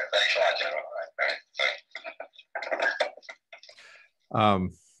 Thanks a lot, General. All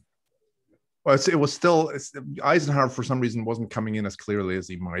right. Well, it was still, Eisenhower for some reason wasn't coming in as clearly as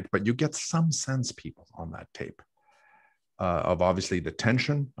he might, but you get some sense, people, on that tape of obviously the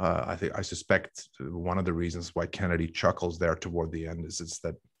tension. I suspect one of the reasons why Kennedy chuckles there toward the end is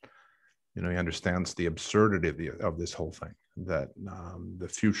that, he understands the absurdity of this whole thing, that the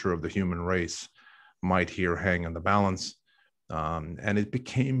future of the human race might here hang in the balance. And it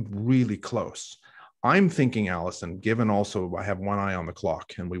became really close. I'm thinking, Allison, given also I have one eye on the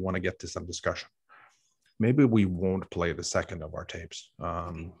clock and we want to get to some discussion, maybe we won't play the second of our tapes.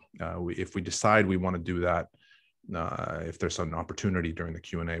 If we decide we want to do that, if there's an opportunity during the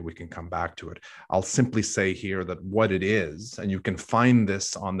Q&A, we can come back to it. I'll simply say here that what it is, and you can find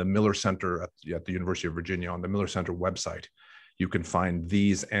this on the Miller Center at the University of Virginia, on the Miller Center website, you can find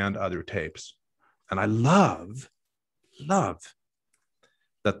these and other tapes. And I love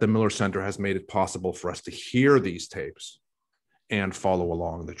that the Miller Center has made it possible for us to hear these tapes and follow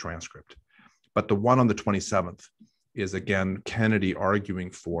along the transcript. But the one on the 27th is, again, Kennedy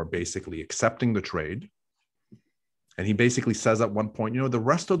arguing for basically accepting the trade. And he basically says at one point, the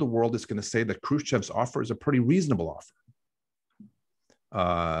rest of the world is going to say that Khrushchev's offer is a pretty reasonable offer.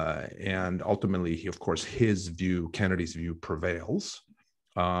 And ultimately, of course, his view, Kennedy's view, prevails.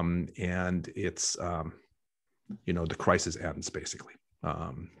 And it's, the crisis ends basically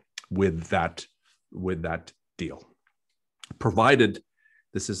with that deal. Provided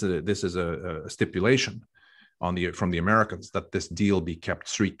this is a stipulation from the Americans that this deal be kept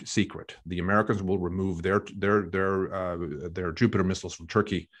secret. The Americans will remove their Jupiter missiles from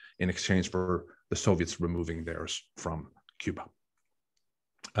Turkey in exchange for the Soviets removing theirs from Cuba.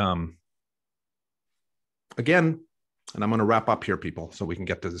 Again, and I'm going to wrap up here, people, so we can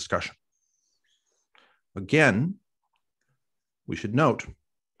get to discussion. Again, we should note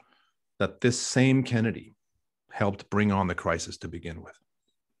that this same Kennedy helped bring on the crisis to begin with.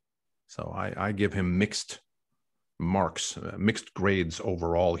 So I give him mixed marks, mixed grades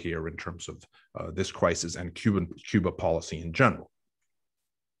overall here in terms of this crisis and Cuba policy in general.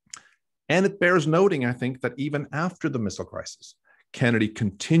 And it bears noting, I think, that even after the missile crisis, Kennedy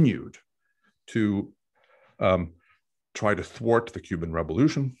continued to try to thwart the Cuban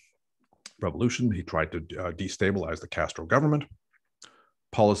revolution. He tried to destabilize the Castro government.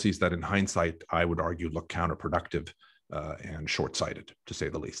 Policies that in hindsight, I would argue, look counterproductive and short-sighted, to say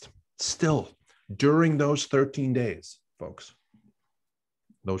the least. Still, during those 13 days, folks,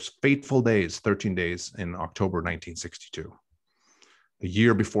 those fateful days, 13 days in October 1962, a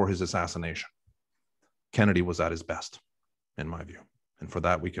year before his assassination, Kennedy was at his best, in my view. And for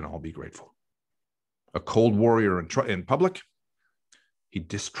that, we can all be grateful. A cold warrior in public, he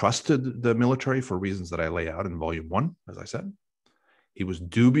distrusted the military for reasons that I lay out in Volume 1, as I said. He was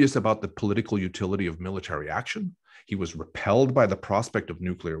dubious about the political utility of military action. He was repelled by the prospect of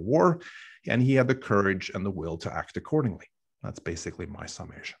nuclear war, and he had the courage and the will to act accordingly. That's basically my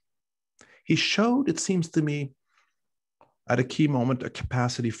summation. He showed, it seems to me, at a key moment, a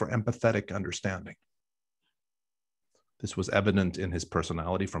capacity for empathetic understanding. This was evident in his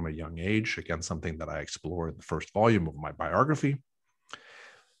personality from a young age, again, something that I explore in the first volume of my biography.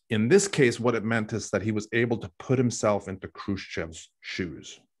 In this case, what it meant is that he was able to put himself into Khrushchev's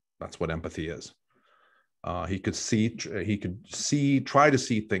shoes. That's what empathy is. He could try to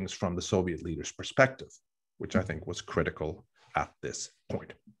see things from the Soviet leader's perspective, which I think was critical at this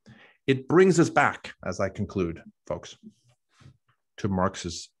point. It brings us back, as I conclude, folks, to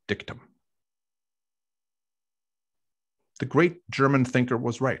Marx's dictum. The great German thinker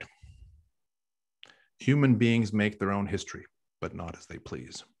was right. Human beings make their own history, but not as they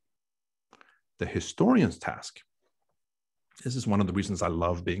please. The historian's task, this is one of the reasons I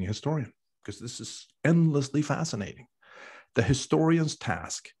love being a historian, because this is endlessly fascinating. The historian's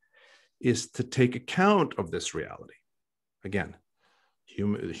task is to take account of this reality. Again,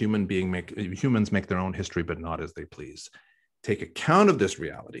 humans make their own history, but not as they please. Take account of this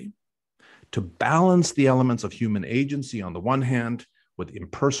reality to balance the elements of human agency on the one hand with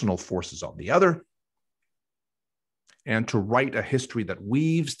impersonal forces on the other, and to write a history that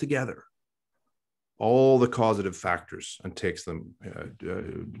weaves together all the causative factors and takes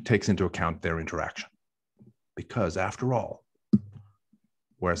into account their interaction. Because after all,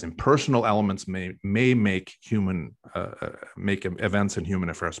 whereas impersonal elements may make events in human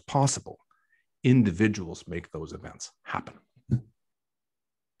affairs possible, individuals make those events happen.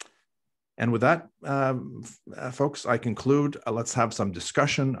 And with that, folks, I conclude. Let's have some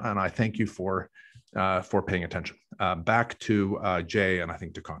discussion, and I thank you for paying attention. Back to Jay, and I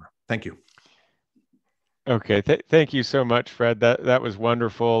think to Connor. Thank you. Okay, thank you so much, Fred. That was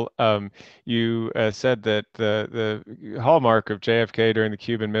wonderful. You said that the hallmark of JFK during the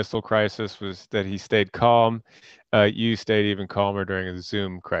Cuban Missile Crisis was that he stayed calm. You stayed even calmer during the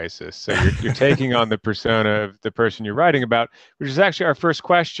Zoom crisis. So you're taking on the persona of the person you're writing about, which is actually our first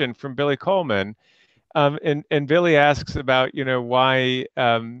question from Billy Coleman. And Billy asks about, why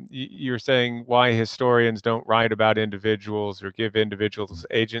you're saying why historians don't write about individuals or give individuals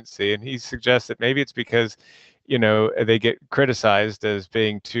agency. And he suggests that maybe it's because, they get criticized as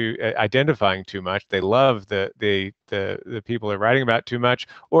being identifying too much. They love the people they're writing about too much,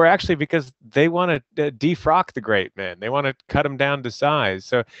 or actually because they want to defrock the great men. They want to cut them down to size.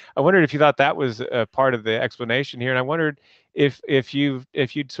 So I wondered if you thought that was a part of the explanation here. And I wondered if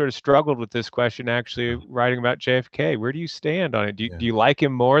you'd sort of struggled with this question, actually writing about JFK. Where do you stand on it? Do you like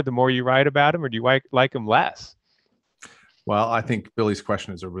him more the more you write about him, or do you like him less? Well, I think Billy's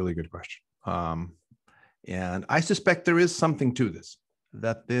question is a really good question. And I suspect there is something to this,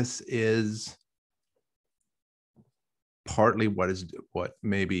 that this is partly what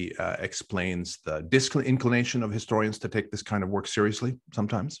maybe explains the disinclination of historians to take this kind of work seriously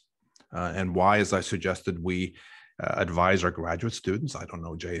sometimes, and why, as I suggested, we advise our graduate students. I don't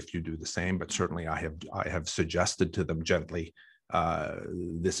know, Jay, if you do the same, but certainly I have suggested to them gently,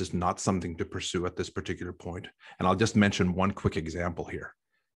 this is not something to pursue at this particular point. And I'll just mention one quick example here,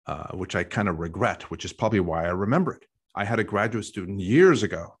 which I kind of regret, which is probably why I remember it. I had a graduate student years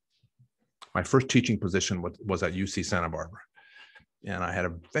ago. My first teaching position was at UC Santa Barbara. And I had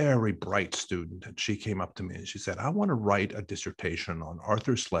a very bright student, and she came up to me and she said, I want to write a dissertation on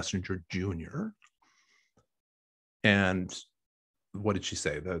Arthur Schlesinger Jr. And what did she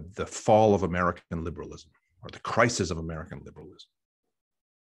say? The fall of American liberalism, or the crisis of American liberalism.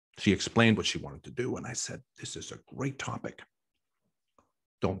 She explained what she wanted to do, and I said, this is a great topic.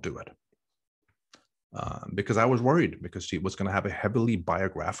 Don't do it. Because I was worried, because she was going to have a heavily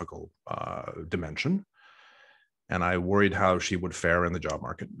biographical dimension, and I worried how she would fare in the job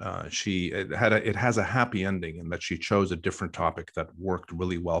market. It has a happy ending in that she chose a different topic that worked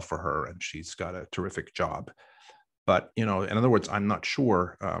really well for her, and she's got a terrific job. But, in other words, I'm not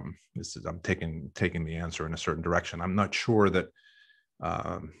sure, I'm taking the answer in a certain direction. I'm not sure that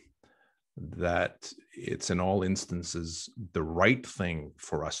that it's in all instances the right thing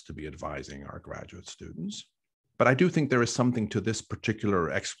for us to be advising our graduate students. But I do think there is something to this particular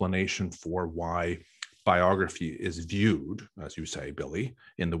explanation for why biography is viewed, as you say, Billy,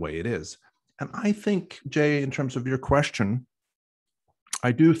 in the way it is. And I think, Jay, in terms of your question,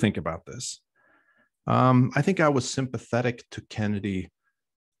 I do think about this. I think I was sympathetic to Kennedy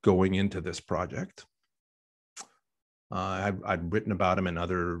going into this project. I'd written about him in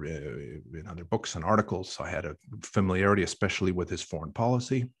other books and articles. So I had a familiarity, especially with his foreign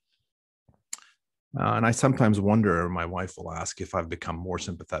policy. And I sometimes wonder, my wife will ask, if I've become more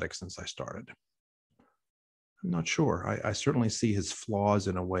sympathetic since I started. I'm not sure. I certainly see his flaws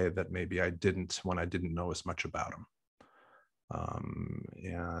in a way that maybe I didn't when I didn't know as much about him.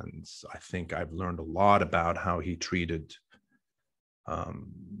 And I think I've learned a lot about how he treated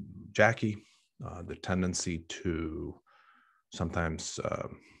Jackie, the tendency to sometimes,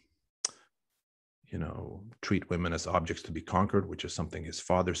 treat women as objects to be conquered, which is something his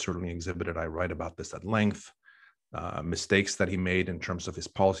father certainly exhibited. I write about this at length. mistakes that he made in terms of his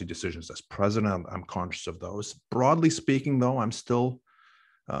policy decisions as president. I'm conscious of those. Broadly speaking, though, I'm still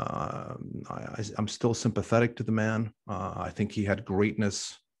sympathetic to the man. I think he had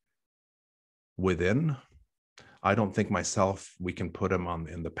greatness within. I don't think myself we can put him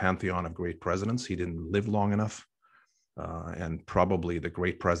in the pantheon of great presidents. He didn't live long enough. And probably the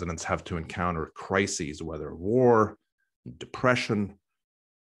great presidents have to encounter crises, whether war, depression,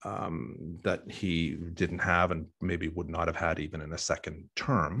 that he didn't have and maybe would not have had even in a second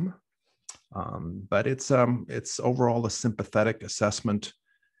term. But it's overall a sympathetic assessment.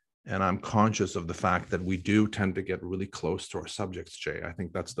 And I'm conscious of the fact that we do tend to get really close to our subjects, Jay. I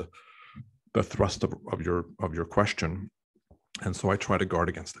think that's the thrust of your question. And so I try to guard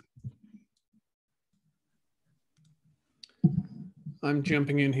against it. I'm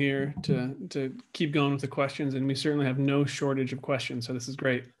jumping in here to keep going with the questions, and we certainly have no shortage of questions, so this is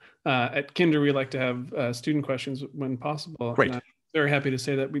great. At Kinder, we like to have student questions when possible. Great. And I'm very happy to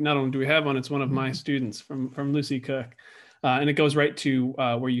say that not only do we have one, it's one of my students from Lucy Cook, and it goes right to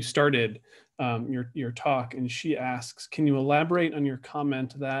where you started your talk, and she asks, can you elaborate on your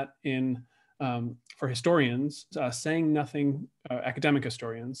comment that for historians, saying nothing, academic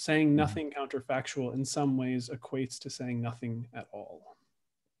historians, saying nothing counterfactual in some ways equates to saying nothing at all?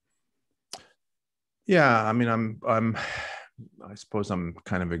 Yeah, I mean, I suppose I'm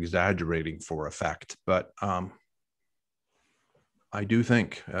kind of exaggerating for effect, but I do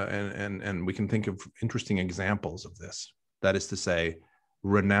think, and we can think of interesting examples of this. That is to say,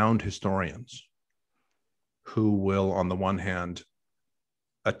 renowned historians who will, on the one hand,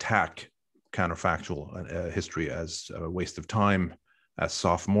 attack counterfactual history as a waste of time, as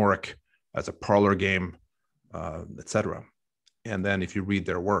sophomoric, as a parlor game, etc. And then if you read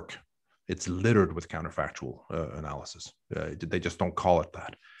their work, it's littered with counterfactual analysis. They just don't call it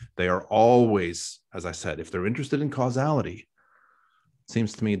that. They are always, as I said, if they're interested in causality, it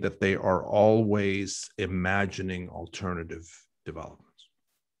seems to me that they are always imagining alternative developments.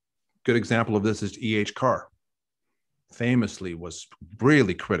 Good example of this is E.H. Carr. Famously was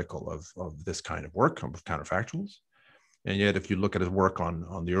really critical of this kind of work, of counterfactuals. And yet, if you look at his work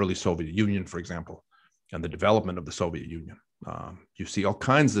on the early Soviet Union, for example, and the development of the Soviet Union, you see all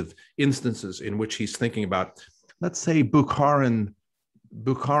kinds of instances in which he's thinking about, let's say, Bukharin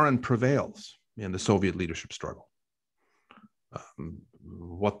prevails in the Soviet leadership struggle.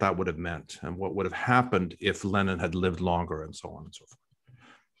 What that would have meant and what would have happened if Lenin had lived longer, and so on and so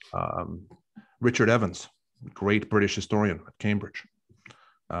forth. Richard Evans, great British historian at Cambridge,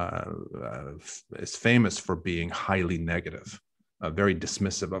 is famous for being highly negative, very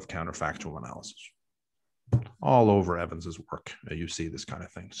dismissive of counterfactual analysis. All over Evans's work, you see this kind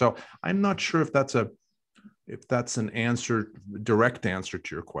of thing. So I'm not sure if that's an answer, direct answer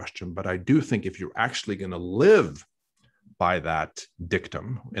to your question, but I do think if you're actually going to live by that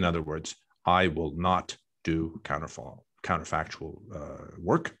dictum, in other words, I will not do counterfactual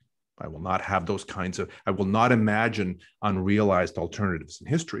work. I will not have those kinds of, I will not imagine unrealized alternatives in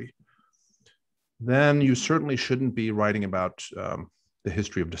history. Then you certainly shouldn't be writing about the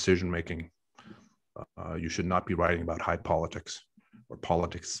history of decision-making. You should not be writing about high politics or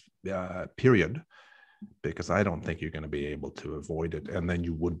politics, period, because I don't think you're going to be able to avoid it. And then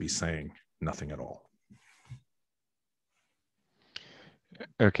you would be saying nothing at all.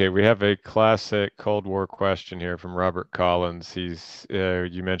 Okay, we have a classic Cold War question here from Robert Collins.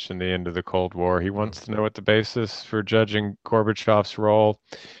 You mentioned the end of the Cold War. He wants to know what the basis for judging Gorbachev's role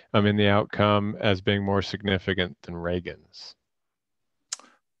in the outcome as being more significant than Reagan's.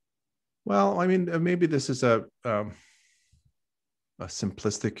 Well, I mean, maybe this is a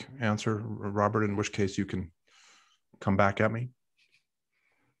simplistic answer, Robert, in which case you can come back at me.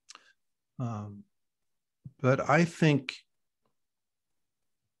 But I think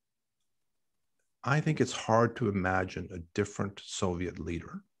it's hard to imagine a different Soviet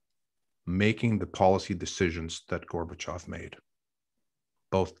leader making the policy decisions that Gorbachev made,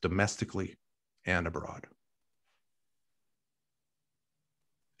 both domestically and abroad.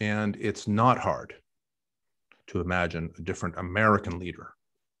 And it's not hard to imagine a different American leader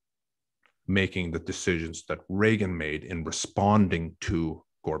making the decisions that Reagan made in responding to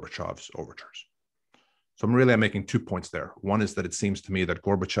Gorbachev's overtures. So I'm making 2 points there. One is that it seems to me that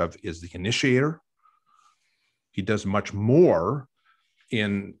Gorbachev is the initiator. He does much more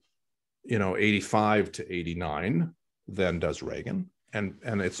in 85 to 89 than does Reagan. And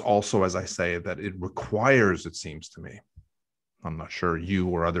it's also, as I say, that it requires, it seems to me, I'm not sure you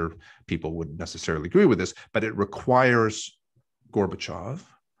or other people would necessarily agree with this, but it requires Gorbachev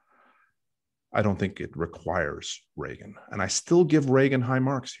I don't think it requires Reagan. And I still give Reagan high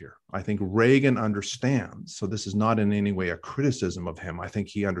marks here. I think Reagan understands, so this is not in any way a criticism of him. I think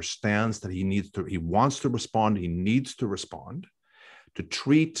he understands that he wants to respond, he needs to respond, to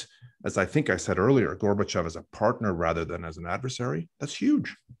treat, as I think I said earlier, Gorbachev as a partner rather than as an adversary. That's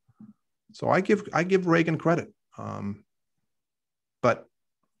huge. So I give Reagan credit. But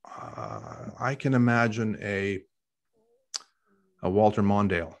I can imagine a Walter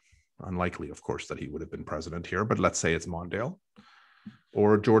Mondale. Unlikely, of course, that he would have been president here, but let's say it's Mondale,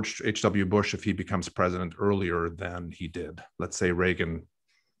 or George H.W. Bush if he becomes president earlier than he did. Let's say Reagan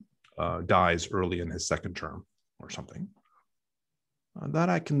dies early in his second term or something. That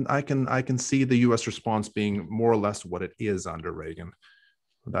I can see the U.S. response being more or less what it is under Reagan.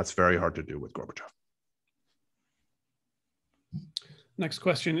 That's very hard to do with Gorbachev. Next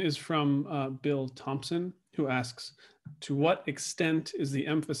question is from Bill Thompson, who asks, to what extent is the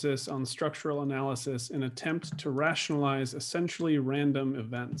emphasis on structural analysis an attempt to rationalize essentially random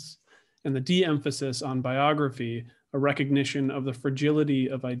events, and the de-emphasis on biography a recognition of the fragility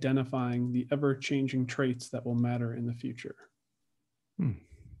of identifying the ever-changing traits that will matter in the future?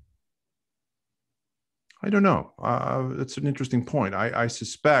 I don't know. It's an interesting point. I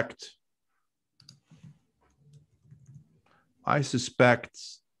suspect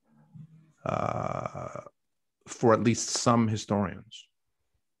for at least some historians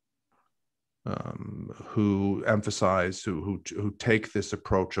who emphasize, who take this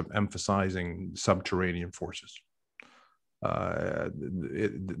approach of emphasizing subterranean forces,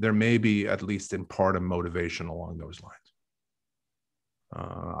 there may be, at least in part, a motivation along those lines.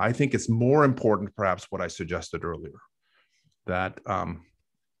 I think it's more important, perhaps, what I suggested earlier, that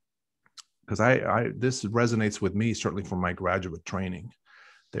because this resonates with me, certainly from my graduate training.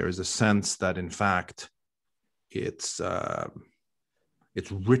 There is a sense that, in fact, it's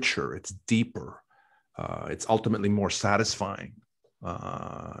richer, it's deeper, it's ultimately more satisfying.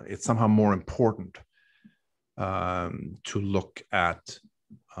 It's somehow more important to look at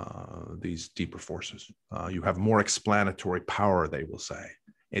these deeper forces. You have more explanatory power, they will say.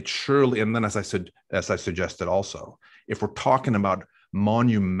 It surely, and then as I suggested also, if we're talking about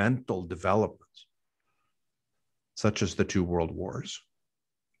monumental developments, such as the two world wars,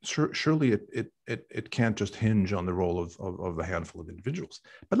 surely it can't just hinge on the role of a handful of individuals.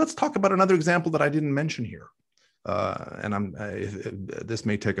 But let's talk about another example that I didn't mention here. And this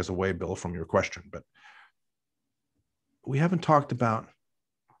may take us away, Bill, from your question, but we haven't talked about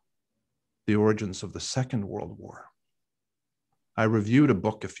the origins of the Second World War. I reviewed a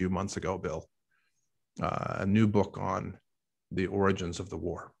book a few months ago, Bill, a new book on the origins of the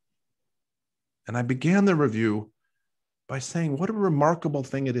war. And I began the review by saying what a remarkable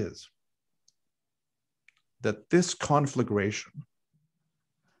thing it is that this conflagration,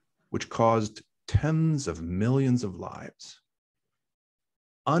 which caused tens of millions of lives,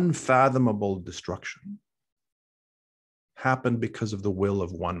 unfathomable destruction, happened because of the will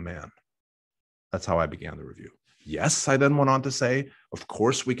of one man. That's how I began the review. Yes, I then went on to say, of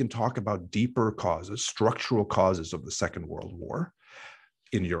course, we can talk about deeper causes, structural causes of the Second World War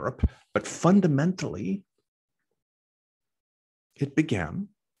in Europe, but fundamentally, it began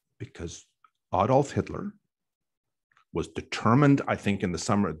because Adolf Hitler was determined, I think in the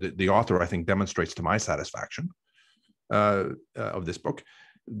summer, the author, I think, demonstrates to my satisfaction of this book,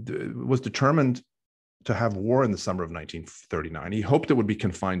 was determined to have war in the summer of 1939. He hoped it would be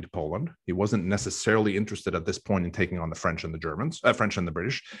confined to Poland. He wasn't necessarily interested at this point in taking on the French and the Germans, French and the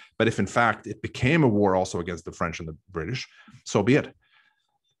British. But if in fact it became a war also against the French and the British, so be it.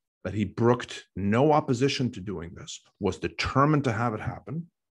 But he brooked no opposition to doing this, was determined to have it happen.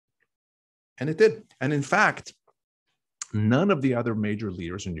 And it did. And in fact, none of the other major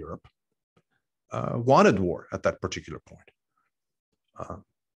leaders in Europe wanted war at that particular point.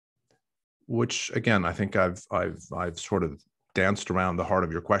 Which again, I think I've sort of danced around the heart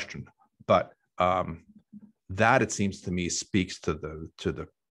of your question, but that, it seems to me, speaks to the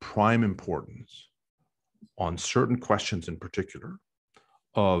prime importance on certain questions in particular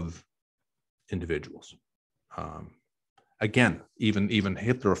of individuals. Again, even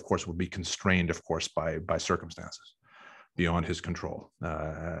Hitler, of course, would be constrained, of course, by circumstances beyond his control.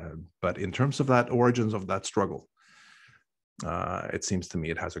 But in terms of that origins of that struggle, it seems to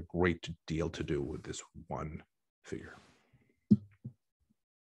me it has a great deal to do with this one figure.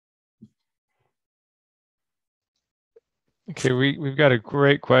 Okay, we've got a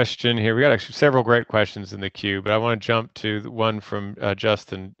great question here. We got actually several great questions in the queue, but I want to jump to the one from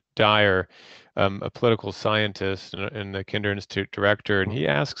Justin Dyer, a political scientist and the Kinder Institute director, and he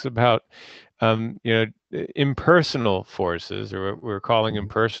asks about, impersonal forces, or what we're calling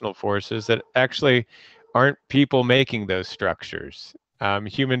impersonal forces, that actually aren't people making those structures.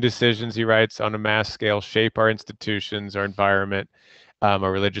 Human decisions, he writes, on a mass scale shape our institutions, our environment,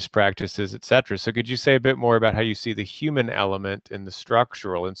 our religious practices, etc. So could you say a bit more about how you see the human element in the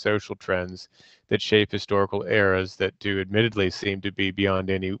structural and social trends that shape historical eras that do admittedly seem to be beyond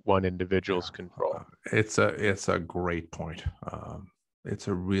any one individual's control? It's a great point. It's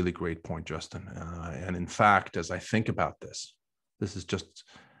a really great point, Justin. And in fact, as I think about this,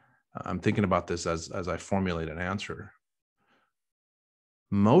 I'm thinking about this as I formulate an answer.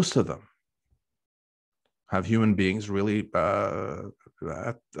 Most of them have human beings really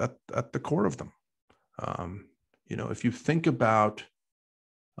at the core of them. If you think about,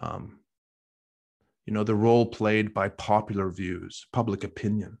 the role played by popular views, public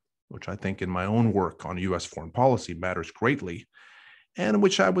opinion, which I think in my own work on U.S. foreign policy matters greatly, and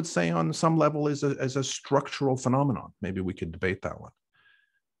which I would say on some level is a structural phenomenon. Maybe we could debate that one.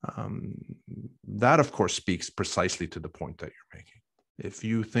 That, of course, speaks precisely to the point that you're making. If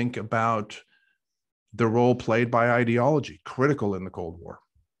you think about the role played by ideology, critical in the Cold War,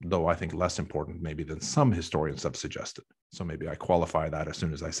 though I think less important maybe than some historians have suggested. So maybe I qualify that as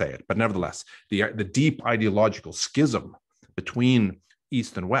soon as I say it. But nevertheless, the deep ideological schism between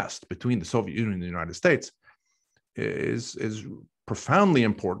East and West, between the Soviet Union and the United States, is profoundly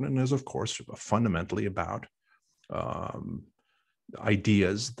important, and is, of course, fundamentally about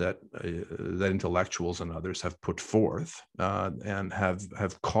ideas that intellectuals and others have put forth and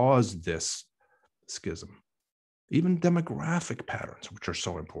have caused this schism. Even demographic patterns, which are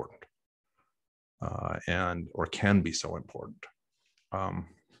so important or can be so important.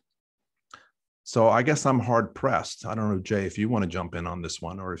 So I guess I'm hard pressed. I don't know, Jay, if you want to jump in on this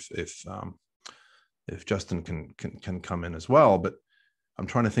one, or if Justin can come in as well. But I'm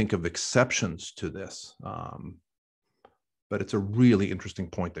trying to think of exceptions to this. But it's a really interesting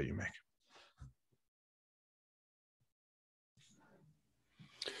point that you make.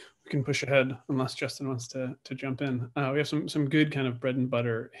 We can push ahead unless Justin wants to jump in. We have some good kind of bread and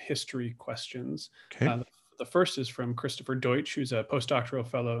butter history questions. Okay. The first is from Christopher Deutsch, who's a postdoctoral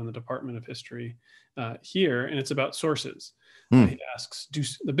fellow in the Department of History here, and it's about sources. He asks,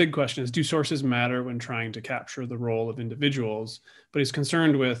 the big question is, do sources matter when trying to capture the role of individuals? But he's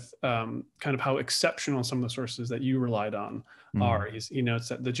concerned with kind of how exceptional some of the sources that you relied on are. He notes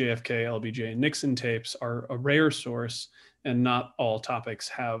that the JFK, LBJ, and Nixon tapes are a rare source, and not all topics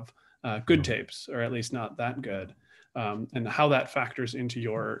have good tapes, or at least not that good. And how that factors into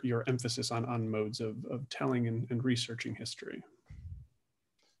your emphasis on modes of telling and researching history.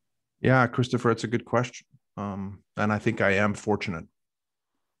 Yeah, Christopher, it's a good question. And I think I am fortunate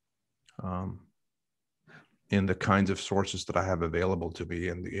in the kinds of sources that I have available to me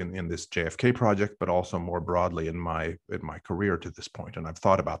in this JFK project, but also more broadly in my career to this point. And I've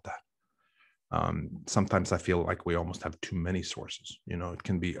thought about that. Sometimes I feel like we almost have too many sources. It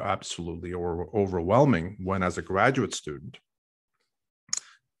can be absolutely overwhelming when, as a graduate student,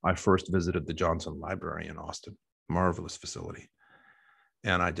 I first visited the Johnson Library in Austin, marvelous facility.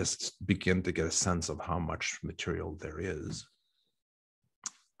 And I just begin to get a sense of how much material there is.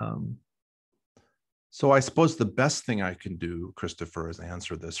 So I suppose the best thing I can do, Christopher, is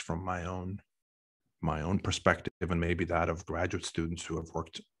answer this from my own perspective, and maybe that of graduate students who have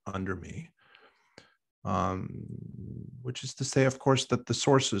worked under me. Which is to say, of course, that the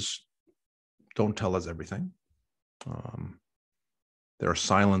sources don't tell us everything. There are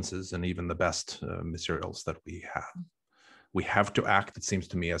silences in even the best materials that we have. We have to act, it seems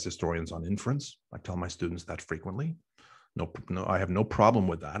to me, as historians on inference. I tell my students that frequently. No, I have no problem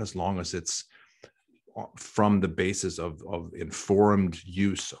with that, as long as it's from the basis of informed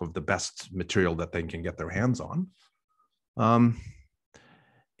use of the best material that they can get their hands on.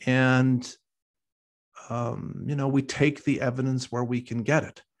 We take the evidence where we can get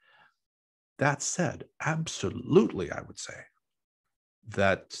it. That said, absolutely, I would say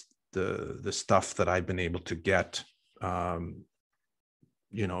that the stuff that I've been able to get, in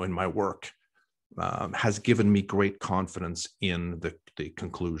my work, has given me great confidence in the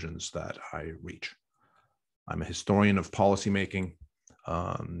conclusions that I reach. I'm a historian of policymaking,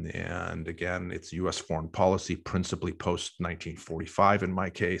 and again, it's U.S. foreign policy, principally post-1945 in my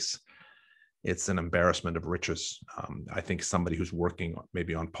case. It's an embarrassment of riches. I think somebody who's working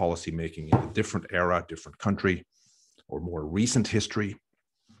maybe on policy making in a different era, different country, or more recent history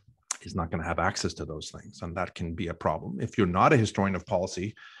is not going to have access to those things. And that can be a problem. If you're not a historian of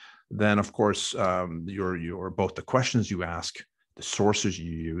policy, then of course, you're both the questions you ask, the sources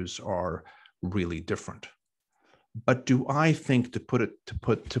you use are really different. But do I think, to put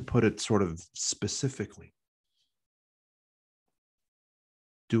it sort of specifically,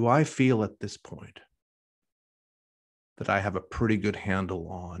 do I feel at this point that I have a pretty good handle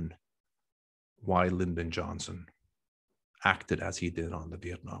on why Lyndon Johnson acted as he did on the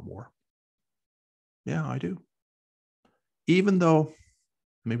Vietnam War? Yeah, I do. Even though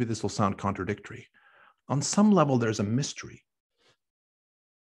maybe this will sound contradictory, on some level there's a mystery.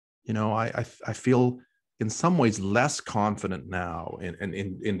 You know, I feel in some ways less confident now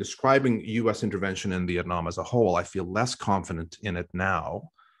in describing U.S. intervention in Vietnam as a whole. I feel less confident in it now,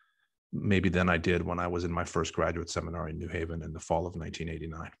 maybe than I did when I was in my first graduate seminar in New Haven in the fall of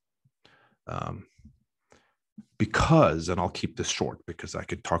 1989. Because, and I'll keep this short because I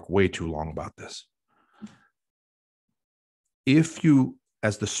could talk way too long about this. If you,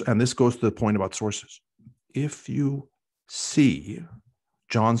 and this goes to the point about sources, if you see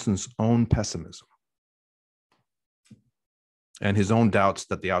Johnson's own pessimism and his own doubts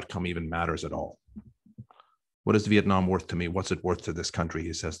that the outcome even matters at all. What is Vietnam worth to me? What's it worth to this country?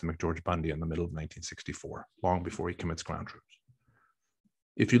 He says to McGeorge Bundy in the middle of 1964, long before he commits ground troops.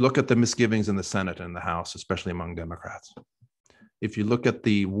 If you look at the misgivings in the Senate and the House, especially among Democrats, if you look at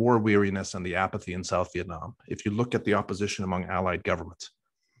the war weariness and the apathy in South Vietnam, if you look at the opposition among allied governments,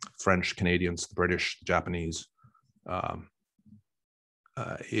 French, Canadians, the British, the Japanese,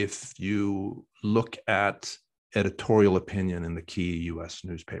 if you look at editorial opinion in the key US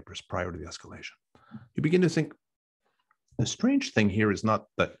newspapers prior to the escalation, you begin to think the strange thing here is not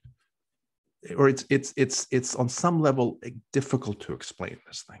that, or it's on some level difficult to explain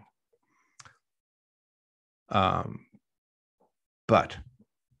this thing. But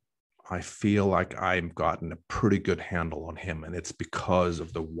I feel like I've gotten a pretty good handle on him, and it's because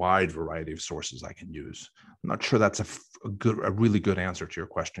of the wide variety of sources I can use. I'm not sure that's a really good answer to your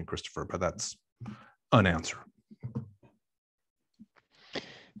question, Christopher, but that's an answer.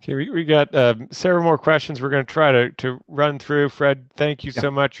 Okay, we got several more questions we're going to try to run through. Fred, thank you so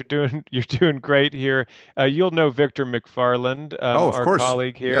much. You're doing great here. You'll know Victor McFarland, our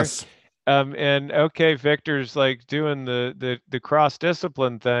colleague here. Yes. And okay, Victor's like doing the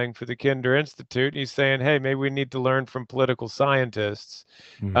cross-discipline thing for the Kinder Institute. He's saying, hey, maybe we need to learn from political scientists,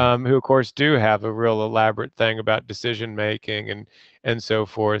 who of course do have a real elaborate thing about decision making and so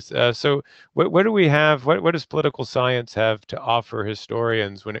forth. So what do we have? What does political science have to offer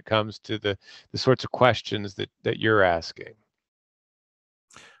historians when it comes to the sorts of questions that you're asking?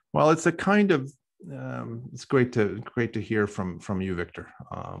 Well, it's a kind of it's great to hear from you, Victor.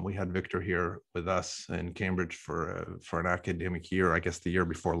 We had Victor here with us in Cambridge for an academic year, I guess the year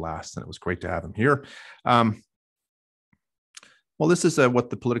before last, and it was great to have him here. Well, this is what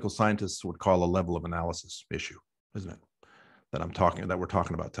the political scientists would call a level of analysis issue, isn't it? That we're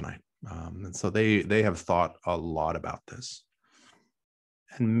talking about tonight. And so they have thought a lot about this,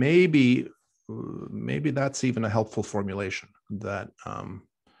 and maybe that's even a helpful formulation, that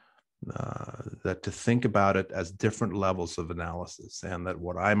to think about it as different levels of analysis, and that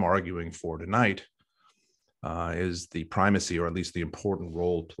what I'm arguing for tonight is the primacy, or at least the important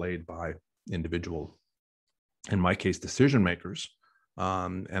role played by individual, in my case, decision makers,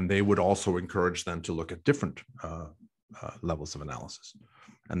 and they would also encourage them to look at different levels of analysis,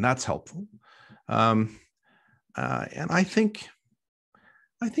 and that's helpful. And I think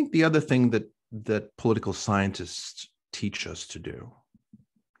the other thing that political scientists teach us to do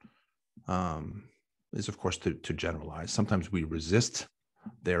is, of course, to generalize. Sometimes we resist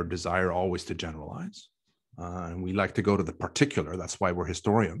their desire always to generalize, and we like to go to the particular. That's why we're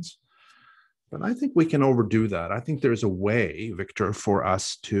historians. But I think we can overdo that. I think there's a way, Victor, for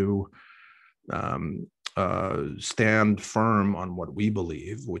us to stand firm on what we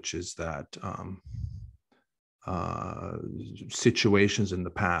believe, which is that situations in the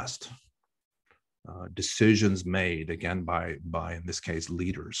past, decisions made, again, by in this case,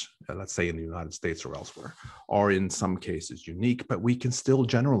 leaders, let's say in the United States or elsewhere, are in some cases unique, but we can still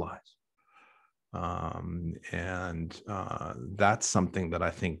generalize. And that's something that I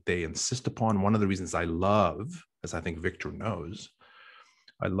think they insist upon. One of the reasons I love, as I think Victor knows,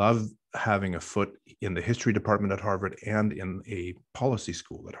 I love having a foot in the history department at Harvard and in a policy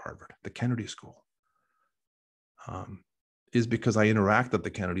school at Harvard, the Kennedy School, is because I interact at the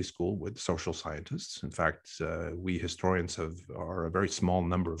Kennedy School with social scientists. In fact, we historians are a very small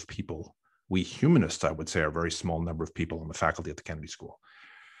number of people. We humanists, I would say, are a very small number of people on the faculty at the Kennedy School.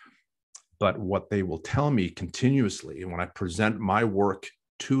 But what they will tell me continuously, and when I present my work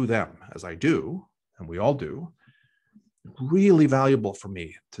to them, as I do, and we all do, really valuable for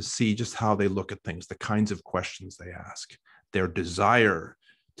me to see just how they look at things, the kinds of questions they ask, their desire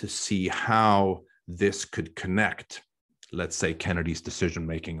to see how this could connect, let's say, Kennedy's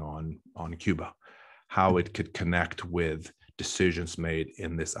decision-making on Cuba, how it could connect with decisions made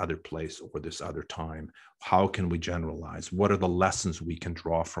in this other place or this other time. How can we generalize? What are the lessons we can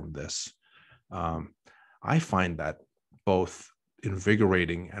draw from this? I find that both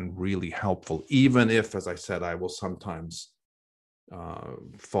invigorating and really helpful, even if, as I said, I will sometimes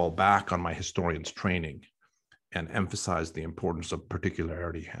fall back on my historian's training and emphasize the importance of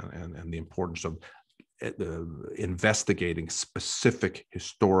particularity and the importance of investigating specific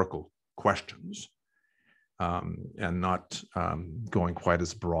historical questions, and not going quite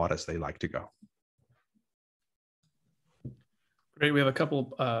as broad as they like to go. Great. We have a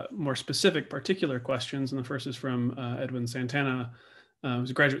couple more specific, particular questions. And the first is from Edwin Santana, who's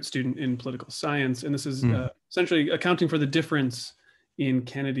a graduate student in political science. And this is essentially accounting for the difference in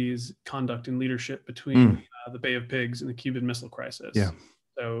Kennedy's conduct and leadership between the Bay of Pigs and the Cuban Missile Crisis. Yeah.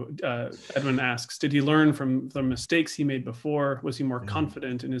 So Edwin asks, did he learn from the mistakes he made before? Was he more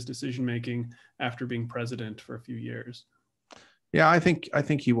confident in his decision-making after being president for a few years? Yeah, I think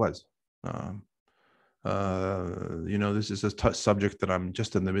he was. This is a subject that I'm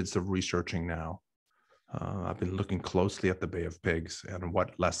just in the midst of researching now. I've been looking closely at the Bay of Pigs and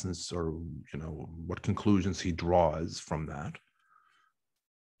what lessons or, what conclusions he draws from that.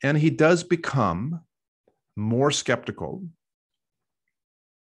 And he does become more skeptical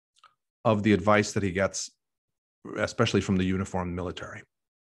of the advice that he gets, especially from the uniformed military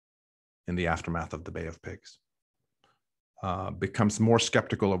in the aftermath of the Bay of Pigs. Becomes more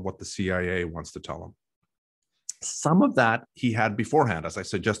skeptical of what the CIA wants to tell him. Some of that he had beforehand, as I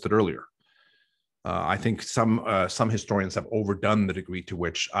suggested earlier. I think some historians have overdone the degree to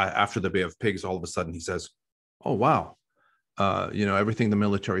which, after the Bay of Pigs, all of a sudden he says, "Oh wow, everything the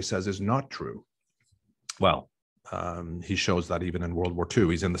military says is not true." Well, he shows that even in World War II.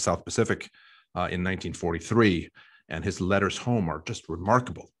 He's in the South Pacific in 1943, and his letters home are just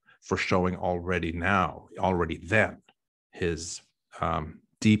remarkable for showing already then, his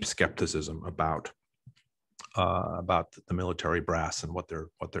deep skepticism about the military brass and what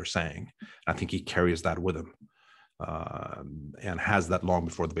they're saying. I think he carries that with him, and has that long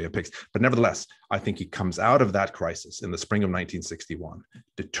before the Bay of Pigs. But nevertheless, I think he comes out of that crisis in the spring of 1961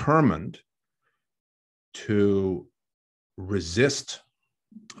 determined to resist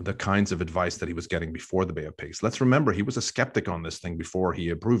the kinds of advice that he was getting before the Bay of Pigs. Let's remember, he was a skeptic on this thing before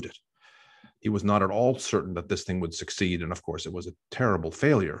he approved it. He was not at all certain that this thing would succeed. And of course, it was a terrible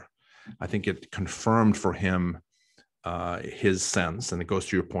failure. I think it confirmed for him his sense, and it goes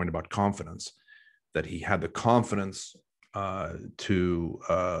to your point about confidence, that he had the confidence to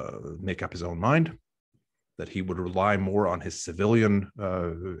make up his own mind, that he would rely more on his civilian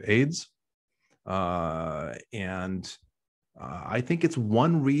aides. And I think it's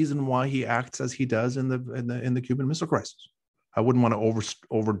one reason why he acts as he does in the Cuban Missile Crisis. I wouldn't want to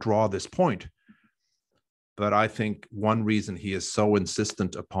overdraw this point, but I think one reason he is so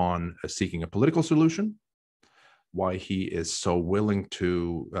insistent upon seeking a political solution, why he is so willing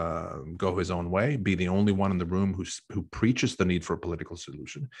to go his own way, be the only one in the room who preaches the need for a political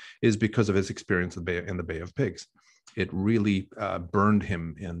solution, is because of his experience in the Bay of Pigs. It really burned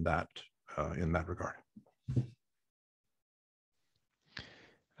him in that regard.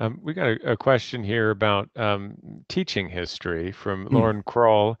 We got a question here about teaching history from Lauren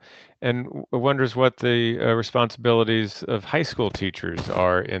Kroll, and wonders what the responsibilities of high school teachers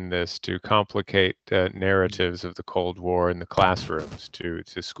are in this to complicate narratives of the Cold War in the classrooms to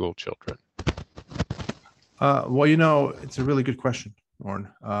school children. Well, it's a really good question, Lauren.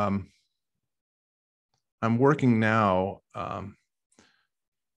 I'm working now.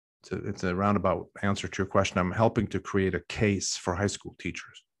 It's a roundabout answer to your question. I'm helping to create a case for high school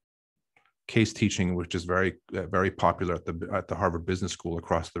teachers. Case teaching, which is very, very popular at the Harvard Business School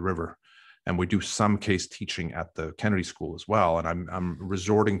across the river, and we do some case teaching at the Kennedy School as well. And I'm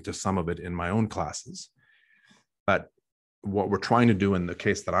resorting to some of it in my own classes. But what we're trying to do in the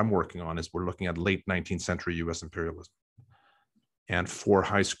case that I'm working on is we're looking at late 19th century U.S. imperialism, and for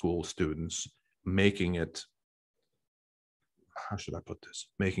high school students, making it, how should I put this?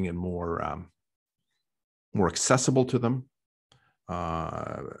 Making it more accessible to them.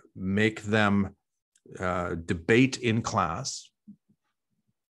 Make them debate in class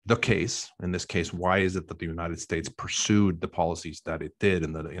the case. In this case, why is it that the United States pursued the policies that it did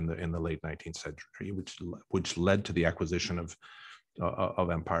in the late 19th century, which led to the acquisition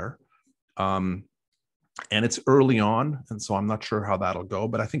of empire? And it's early on, and so I'm not sure how that'll go.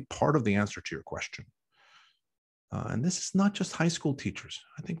 But I think part of the answer to your question, and this is not just high school teachers,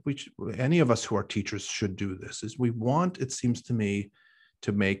 I think any of us who are teachers should do this, is we want, it seems to me,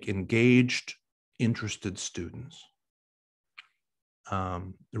 to make engaged, interested students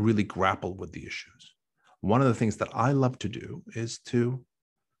really grapple with the issues. One of the things that I love to do is to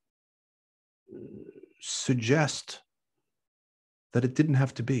suggest that it didn't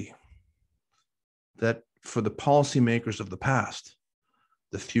have to be. That for the policymakers of the past,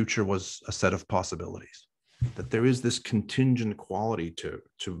 the future was a set of possibilities. That there is this contingent quality to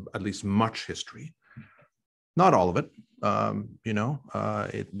at least much history. Not all of it,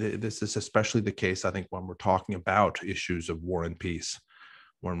 this is especially the case, I think, when we're talking about issues of war and peace,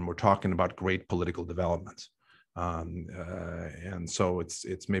 when we're talking about great political developments. And so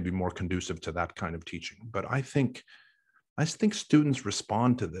it's maybe more conducive to that kind of teaching. But I think students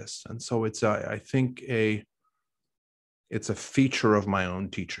respond to this. And so it's, I think, it's a feature of my own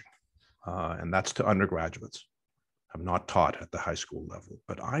teaching, and that's to undergraduates. I'm not taught at the high school level,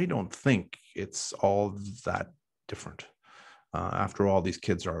 but I don't think it's all that different. After all, these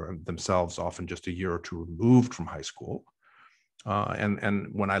kids are themselves often just a year or two removed from high school. And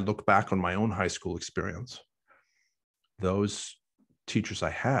when I look back on my own high school experience, those teachers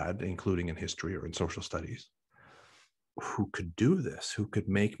I had, including in history or in social studies, who could do this, who could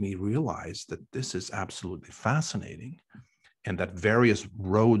make me realize that this is absolutely fascinating and that various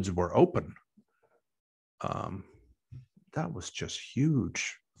roads were open, that was just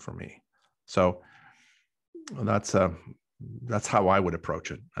huge for me. So that's how I would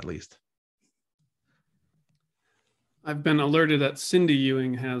approach it, at least. I've been alerted that Cindy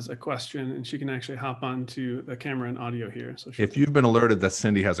Ewing has a question, and she can actually hop onto the camera and audio here. So if you've been alerted that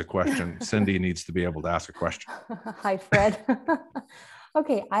Cindy has a question, Cindy needs to be able to ask a question. Hi, Fred.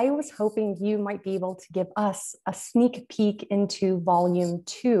 Okay, I was hoping you might be able to give us a sneak peek into volume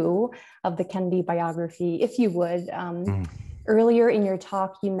 2 of the Kennedy biography, if you would. Earlier in your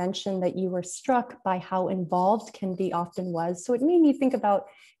talk, you mentioned that you were struck by how involved Kennedy often was. So it made me think about,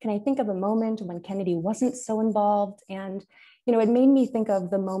 can I think of a moment when Kennedy wasn't so involved? And, it made me think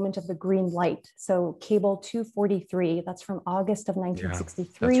of the moment of the green light. So cable 243, that's from August of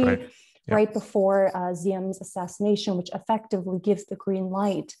 1963. Yeah, that's right. Yep. Right before Diem's assassination, which effectively gives the green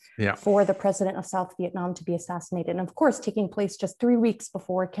light for the president of South Vietnam to be assassinated. And of course, taking place just 3 weeks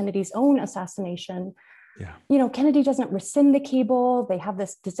before Kennedy's own assassination. Yeah. Kennedy doesn't rescind the cable. They have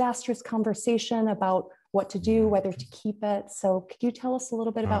this disastrous conversation about what to do, whether to keep it. So could you tell us a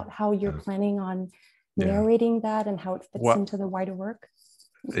little bit about how you're planning on narrating that and how it fits into the wider work?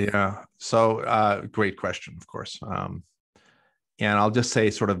 Yeah, so great question, of course. And I'll just say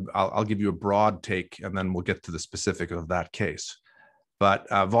I'll give you a broad take and then we'll get to the specific of that case. But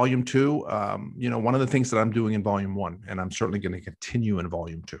volume 2, one of the things that I'm doing in volume 1, and I'm certainly going to continue in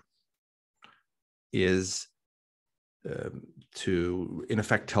volume 2, is to, in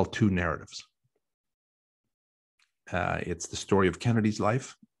effect, tell 2 narratives. It's the story of Kennedy's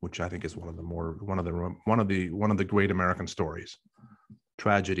life, which I think is one of the great American stories.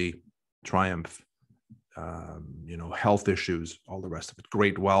 Tragedy, triumph, health issues, all the rest of it,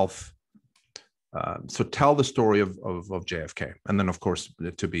 great wealth. So tell the story of JFK, and then of course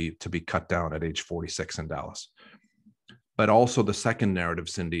to be cut down at age 46 in Dallas. But also the second narrative,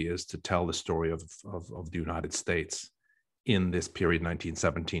 Cindy, is to tell the story of the United States in this period,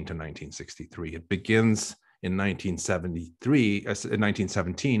 1917 to 1963. It begins in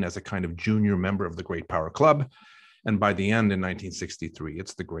 1917 as a kind of junior member of the Great Power Club. And by the end in 1963,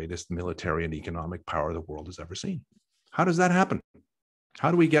 it's the greatest military and economic power the world has ever seen. How does that happen? How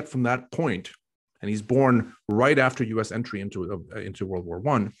do we get from that point? And he's born right after U.S. entry into World War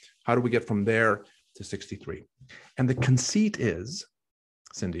I. How do we get from there to 63? And the conceit is,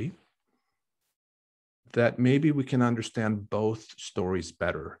 Cindy, that maybe we can understand both stories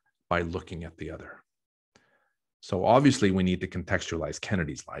better by looking at the other. So obviously we need to contextualize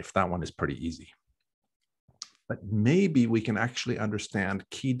Kennedy's life. That one is pretty easy. But maybe we can actually understand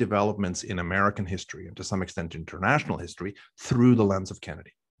key developments in American history and to some extent international history through the lens of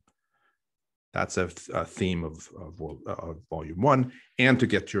Kennedy. That's a theme of volume 1. And to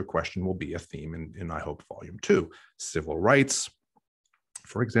get to your question will be a theme in I hope, volume 2. Civil rights,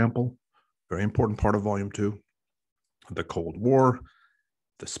 for example, very important part of volume 2. The Cold War,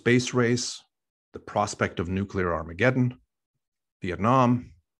 the space race, the prospect of nuclear Armageddon,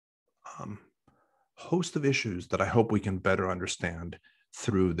 Vietnam, host of issues that I hope we can better understand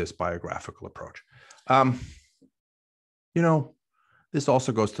through this biographical approach. This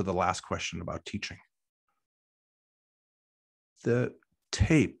also goes to the last question about teaching. The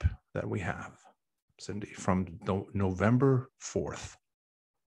tape that we have, Cindy, from November 4th,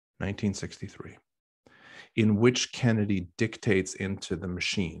 1963, in which Kennedy dictates into the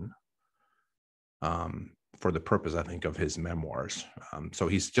machine for the purpose, I think, of his memoirs. So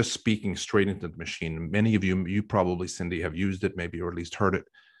he's just speaking straight into the machine. Many of you probably, Cindy, have used it maybe, or at least heard it.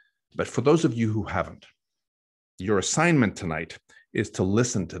 But for those of you who haven't, your assignment tonight is to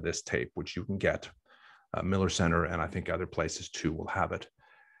listen to this tape, which you can get. Miller Center, and I think other places too will have it.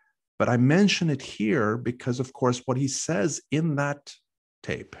 But I mention it here because, of course, what he says in that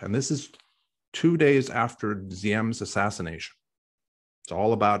tape, and this is 2 days after Diem's assassination. It's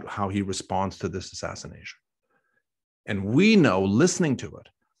all about how he responds to this assassination. And we know, listening to it,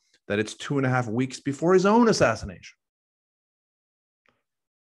 that it's 2.5 weeks before his own assassination.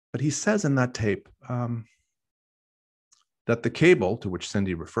 But he says in that tape that the cable to which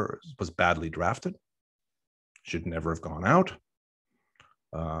Cindy refers was badly drafted, should never have gone out.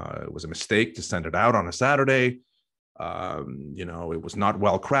 It was a mistake to send it out on a Saturday. It was not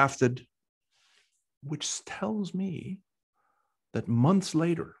well crafted, which tells me that months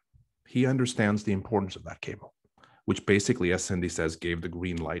later, he understands the importance of that cable, which basically, as Cindy says, gave the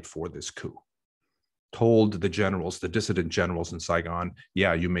green light for this coup. Told the generals, the dissident generals in Saigon,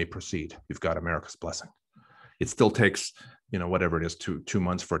 yeah, you may proceed. You've got America's blessing. It still takes, whatever it is, two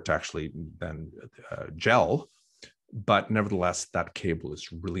months for it to actually then gel. But nevertheless, that cable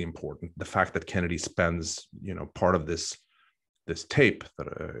is really important. The fact that Kennedy spends, part of this tape that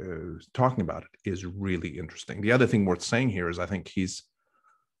I was talking about it is really interesting. The other thing worth saying here is I think he's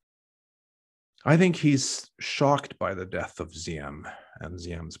shocked by the death of Diem and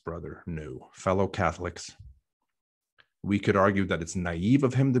Diem's brother, Anew. Fellow Catholics. We could argue that it's naive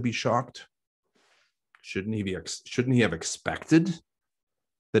of him to be shocked. Shouldn't he have expected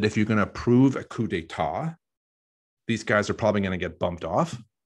that if you're going to approve a coup d'etat, these guys are probably going to get bumped off?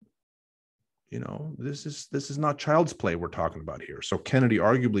 This is not child's play we're talking about here. So Kennedy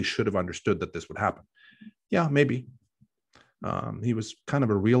arguably should have understood that this would happen. Yeah, maybe. He was kind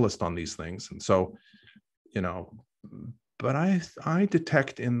of a realist on these things. And so, but I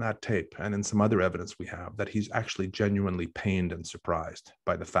detect in that tape and in some other evidence we have that he's actually genuinely pained and surprised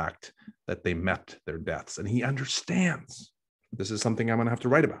by the fact that they met their deaths. And he understands, this is something I'm going to have to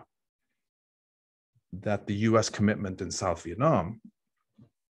write about, that the US commitment in South Vietnam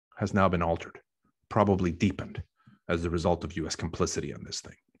has now been altered, probably deepened as a result of US complicity in this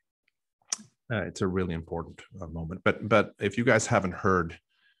thing. It's a really important moment. But if you guys haven't heard,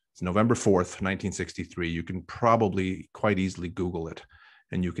 it's November 4th, 1963. You can probably quite easily Google it,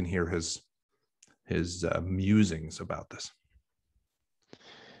 and you can hear his musings about this.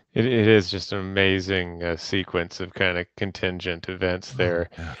 It is just an amazing sequence of kind of contingent events there.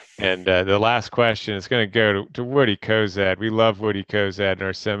 Yeah. And the last question is going to go to Woody Kozad. We love Woody Kozad in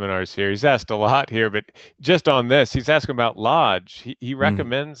our seminars here. He's asked a lot here, but just on this, he's asking about Lodge. He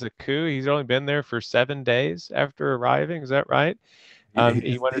recommends a coup. He's only been there for 7 days after arriving. Is that right?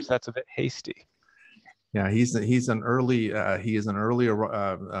 He wonders if that's a bit hasty. Yeah, he's an early early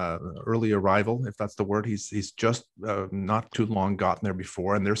arrival, if that's the word. He's just not too long gotten there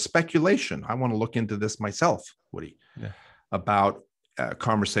before, and there's speculation. I want to look into this myself, Woody, about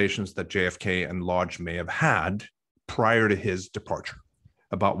conversations that JFK and Lodge may have had prior to his departure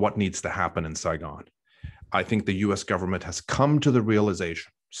about what needs to happen in Saigon. I think the U.S. government has come to the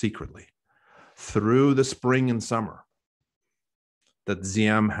realization secretly through the spring and summer that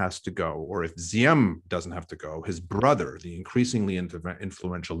Diem has to go, or if Diem doesn't have to go, his brother, the increasingly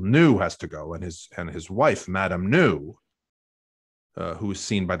influential Anew, has to go, and his wife, Madame Anew, who is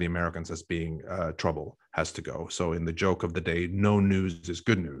seen by the Americans as being trouble, has to go. So in the joke of the day, no news is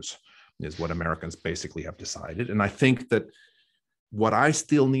good news, is what Americans basically have decided. And I think that what I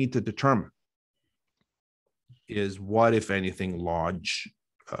still need to determine is what, if anything, Lodge,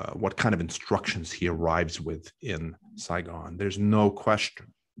 what kind of instructions he arrives with in Saigon. There's no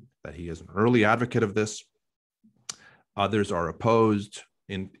question that he is an early advocate of this. Others are opposed.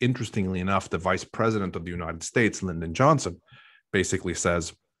 Interestingly enough, the Vice President of the United States, Lyndon Johnson, basically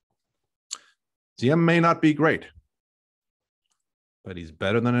says, Diem may not be great, but he's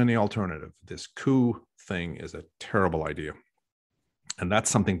better than any alternative. This coup thing is a terrible idea. And that's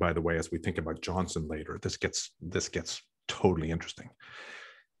something, by the way, as we think about Johnson later, this gets totally interesting.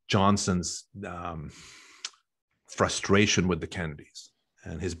 Johnson's frustration with the Kennedys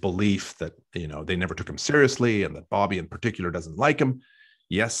and his belief that, they never took him seriously and that Bobby in particular doesn't like him.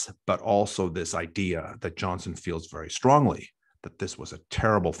 Yes, but also this idea that Johnson feels very strongly that this was a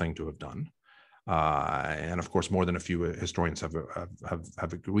terrible thing to have done. And of course, more than a few historians have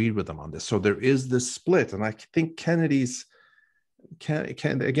agreed with them on this. So there is this split. And I think Kennedy's,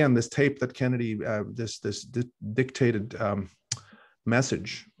 again, this tape that Kennedy, this dictated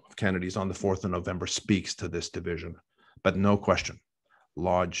message of Kennedy's on the 4th of November speaks to this division. But no question,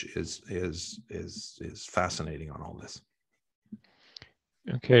 Lodge is fascinating on all this.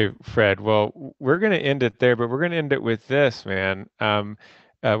 Okay, Fred. Well, we're going to end it there, but we're going to end it with this, man. We're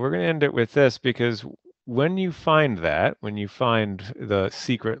going to end it with this because when you find the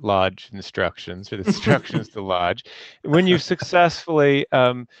secret lodge instructions or the instructions to lodge, when you've successfully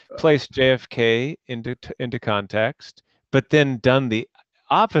placed JFK into context, but then done the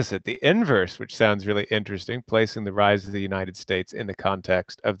opposite, the inverse, which sounds really interesting, placing the rise of the United States in the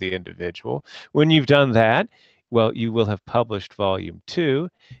context of the individual. When you've done that, well, you will have published volume 2.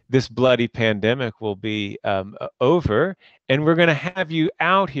 This bloody pandemic will be over, and we're going to have you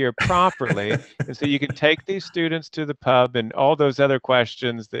out here properly, and so you can take these students to the pub, and all those other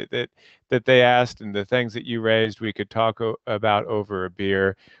questions that they asked and the things that you raised, we could talk about over a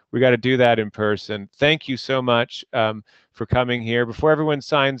beer. We got to do that in person. Thank you so much for coming here. Before everyone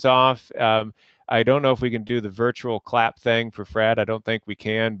signs off, I don't know if we can do the virtual clap thing for Fred. I don't think we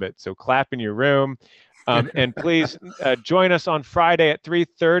can, but so clap in your room. And please join us on Friday at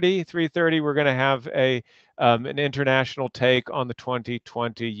 3:30. 3:30, we're going to have an international take on the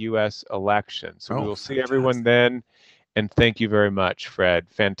 2020 U.S. election. So we will see everyone then. And thank you very much, Fred.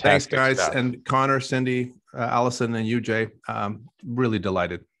 Fantastic Thanks, guys. stuff. And Connor, Cindy, Allison, and you, Jay. Really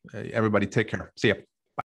delighted. Everybody take care. See ya.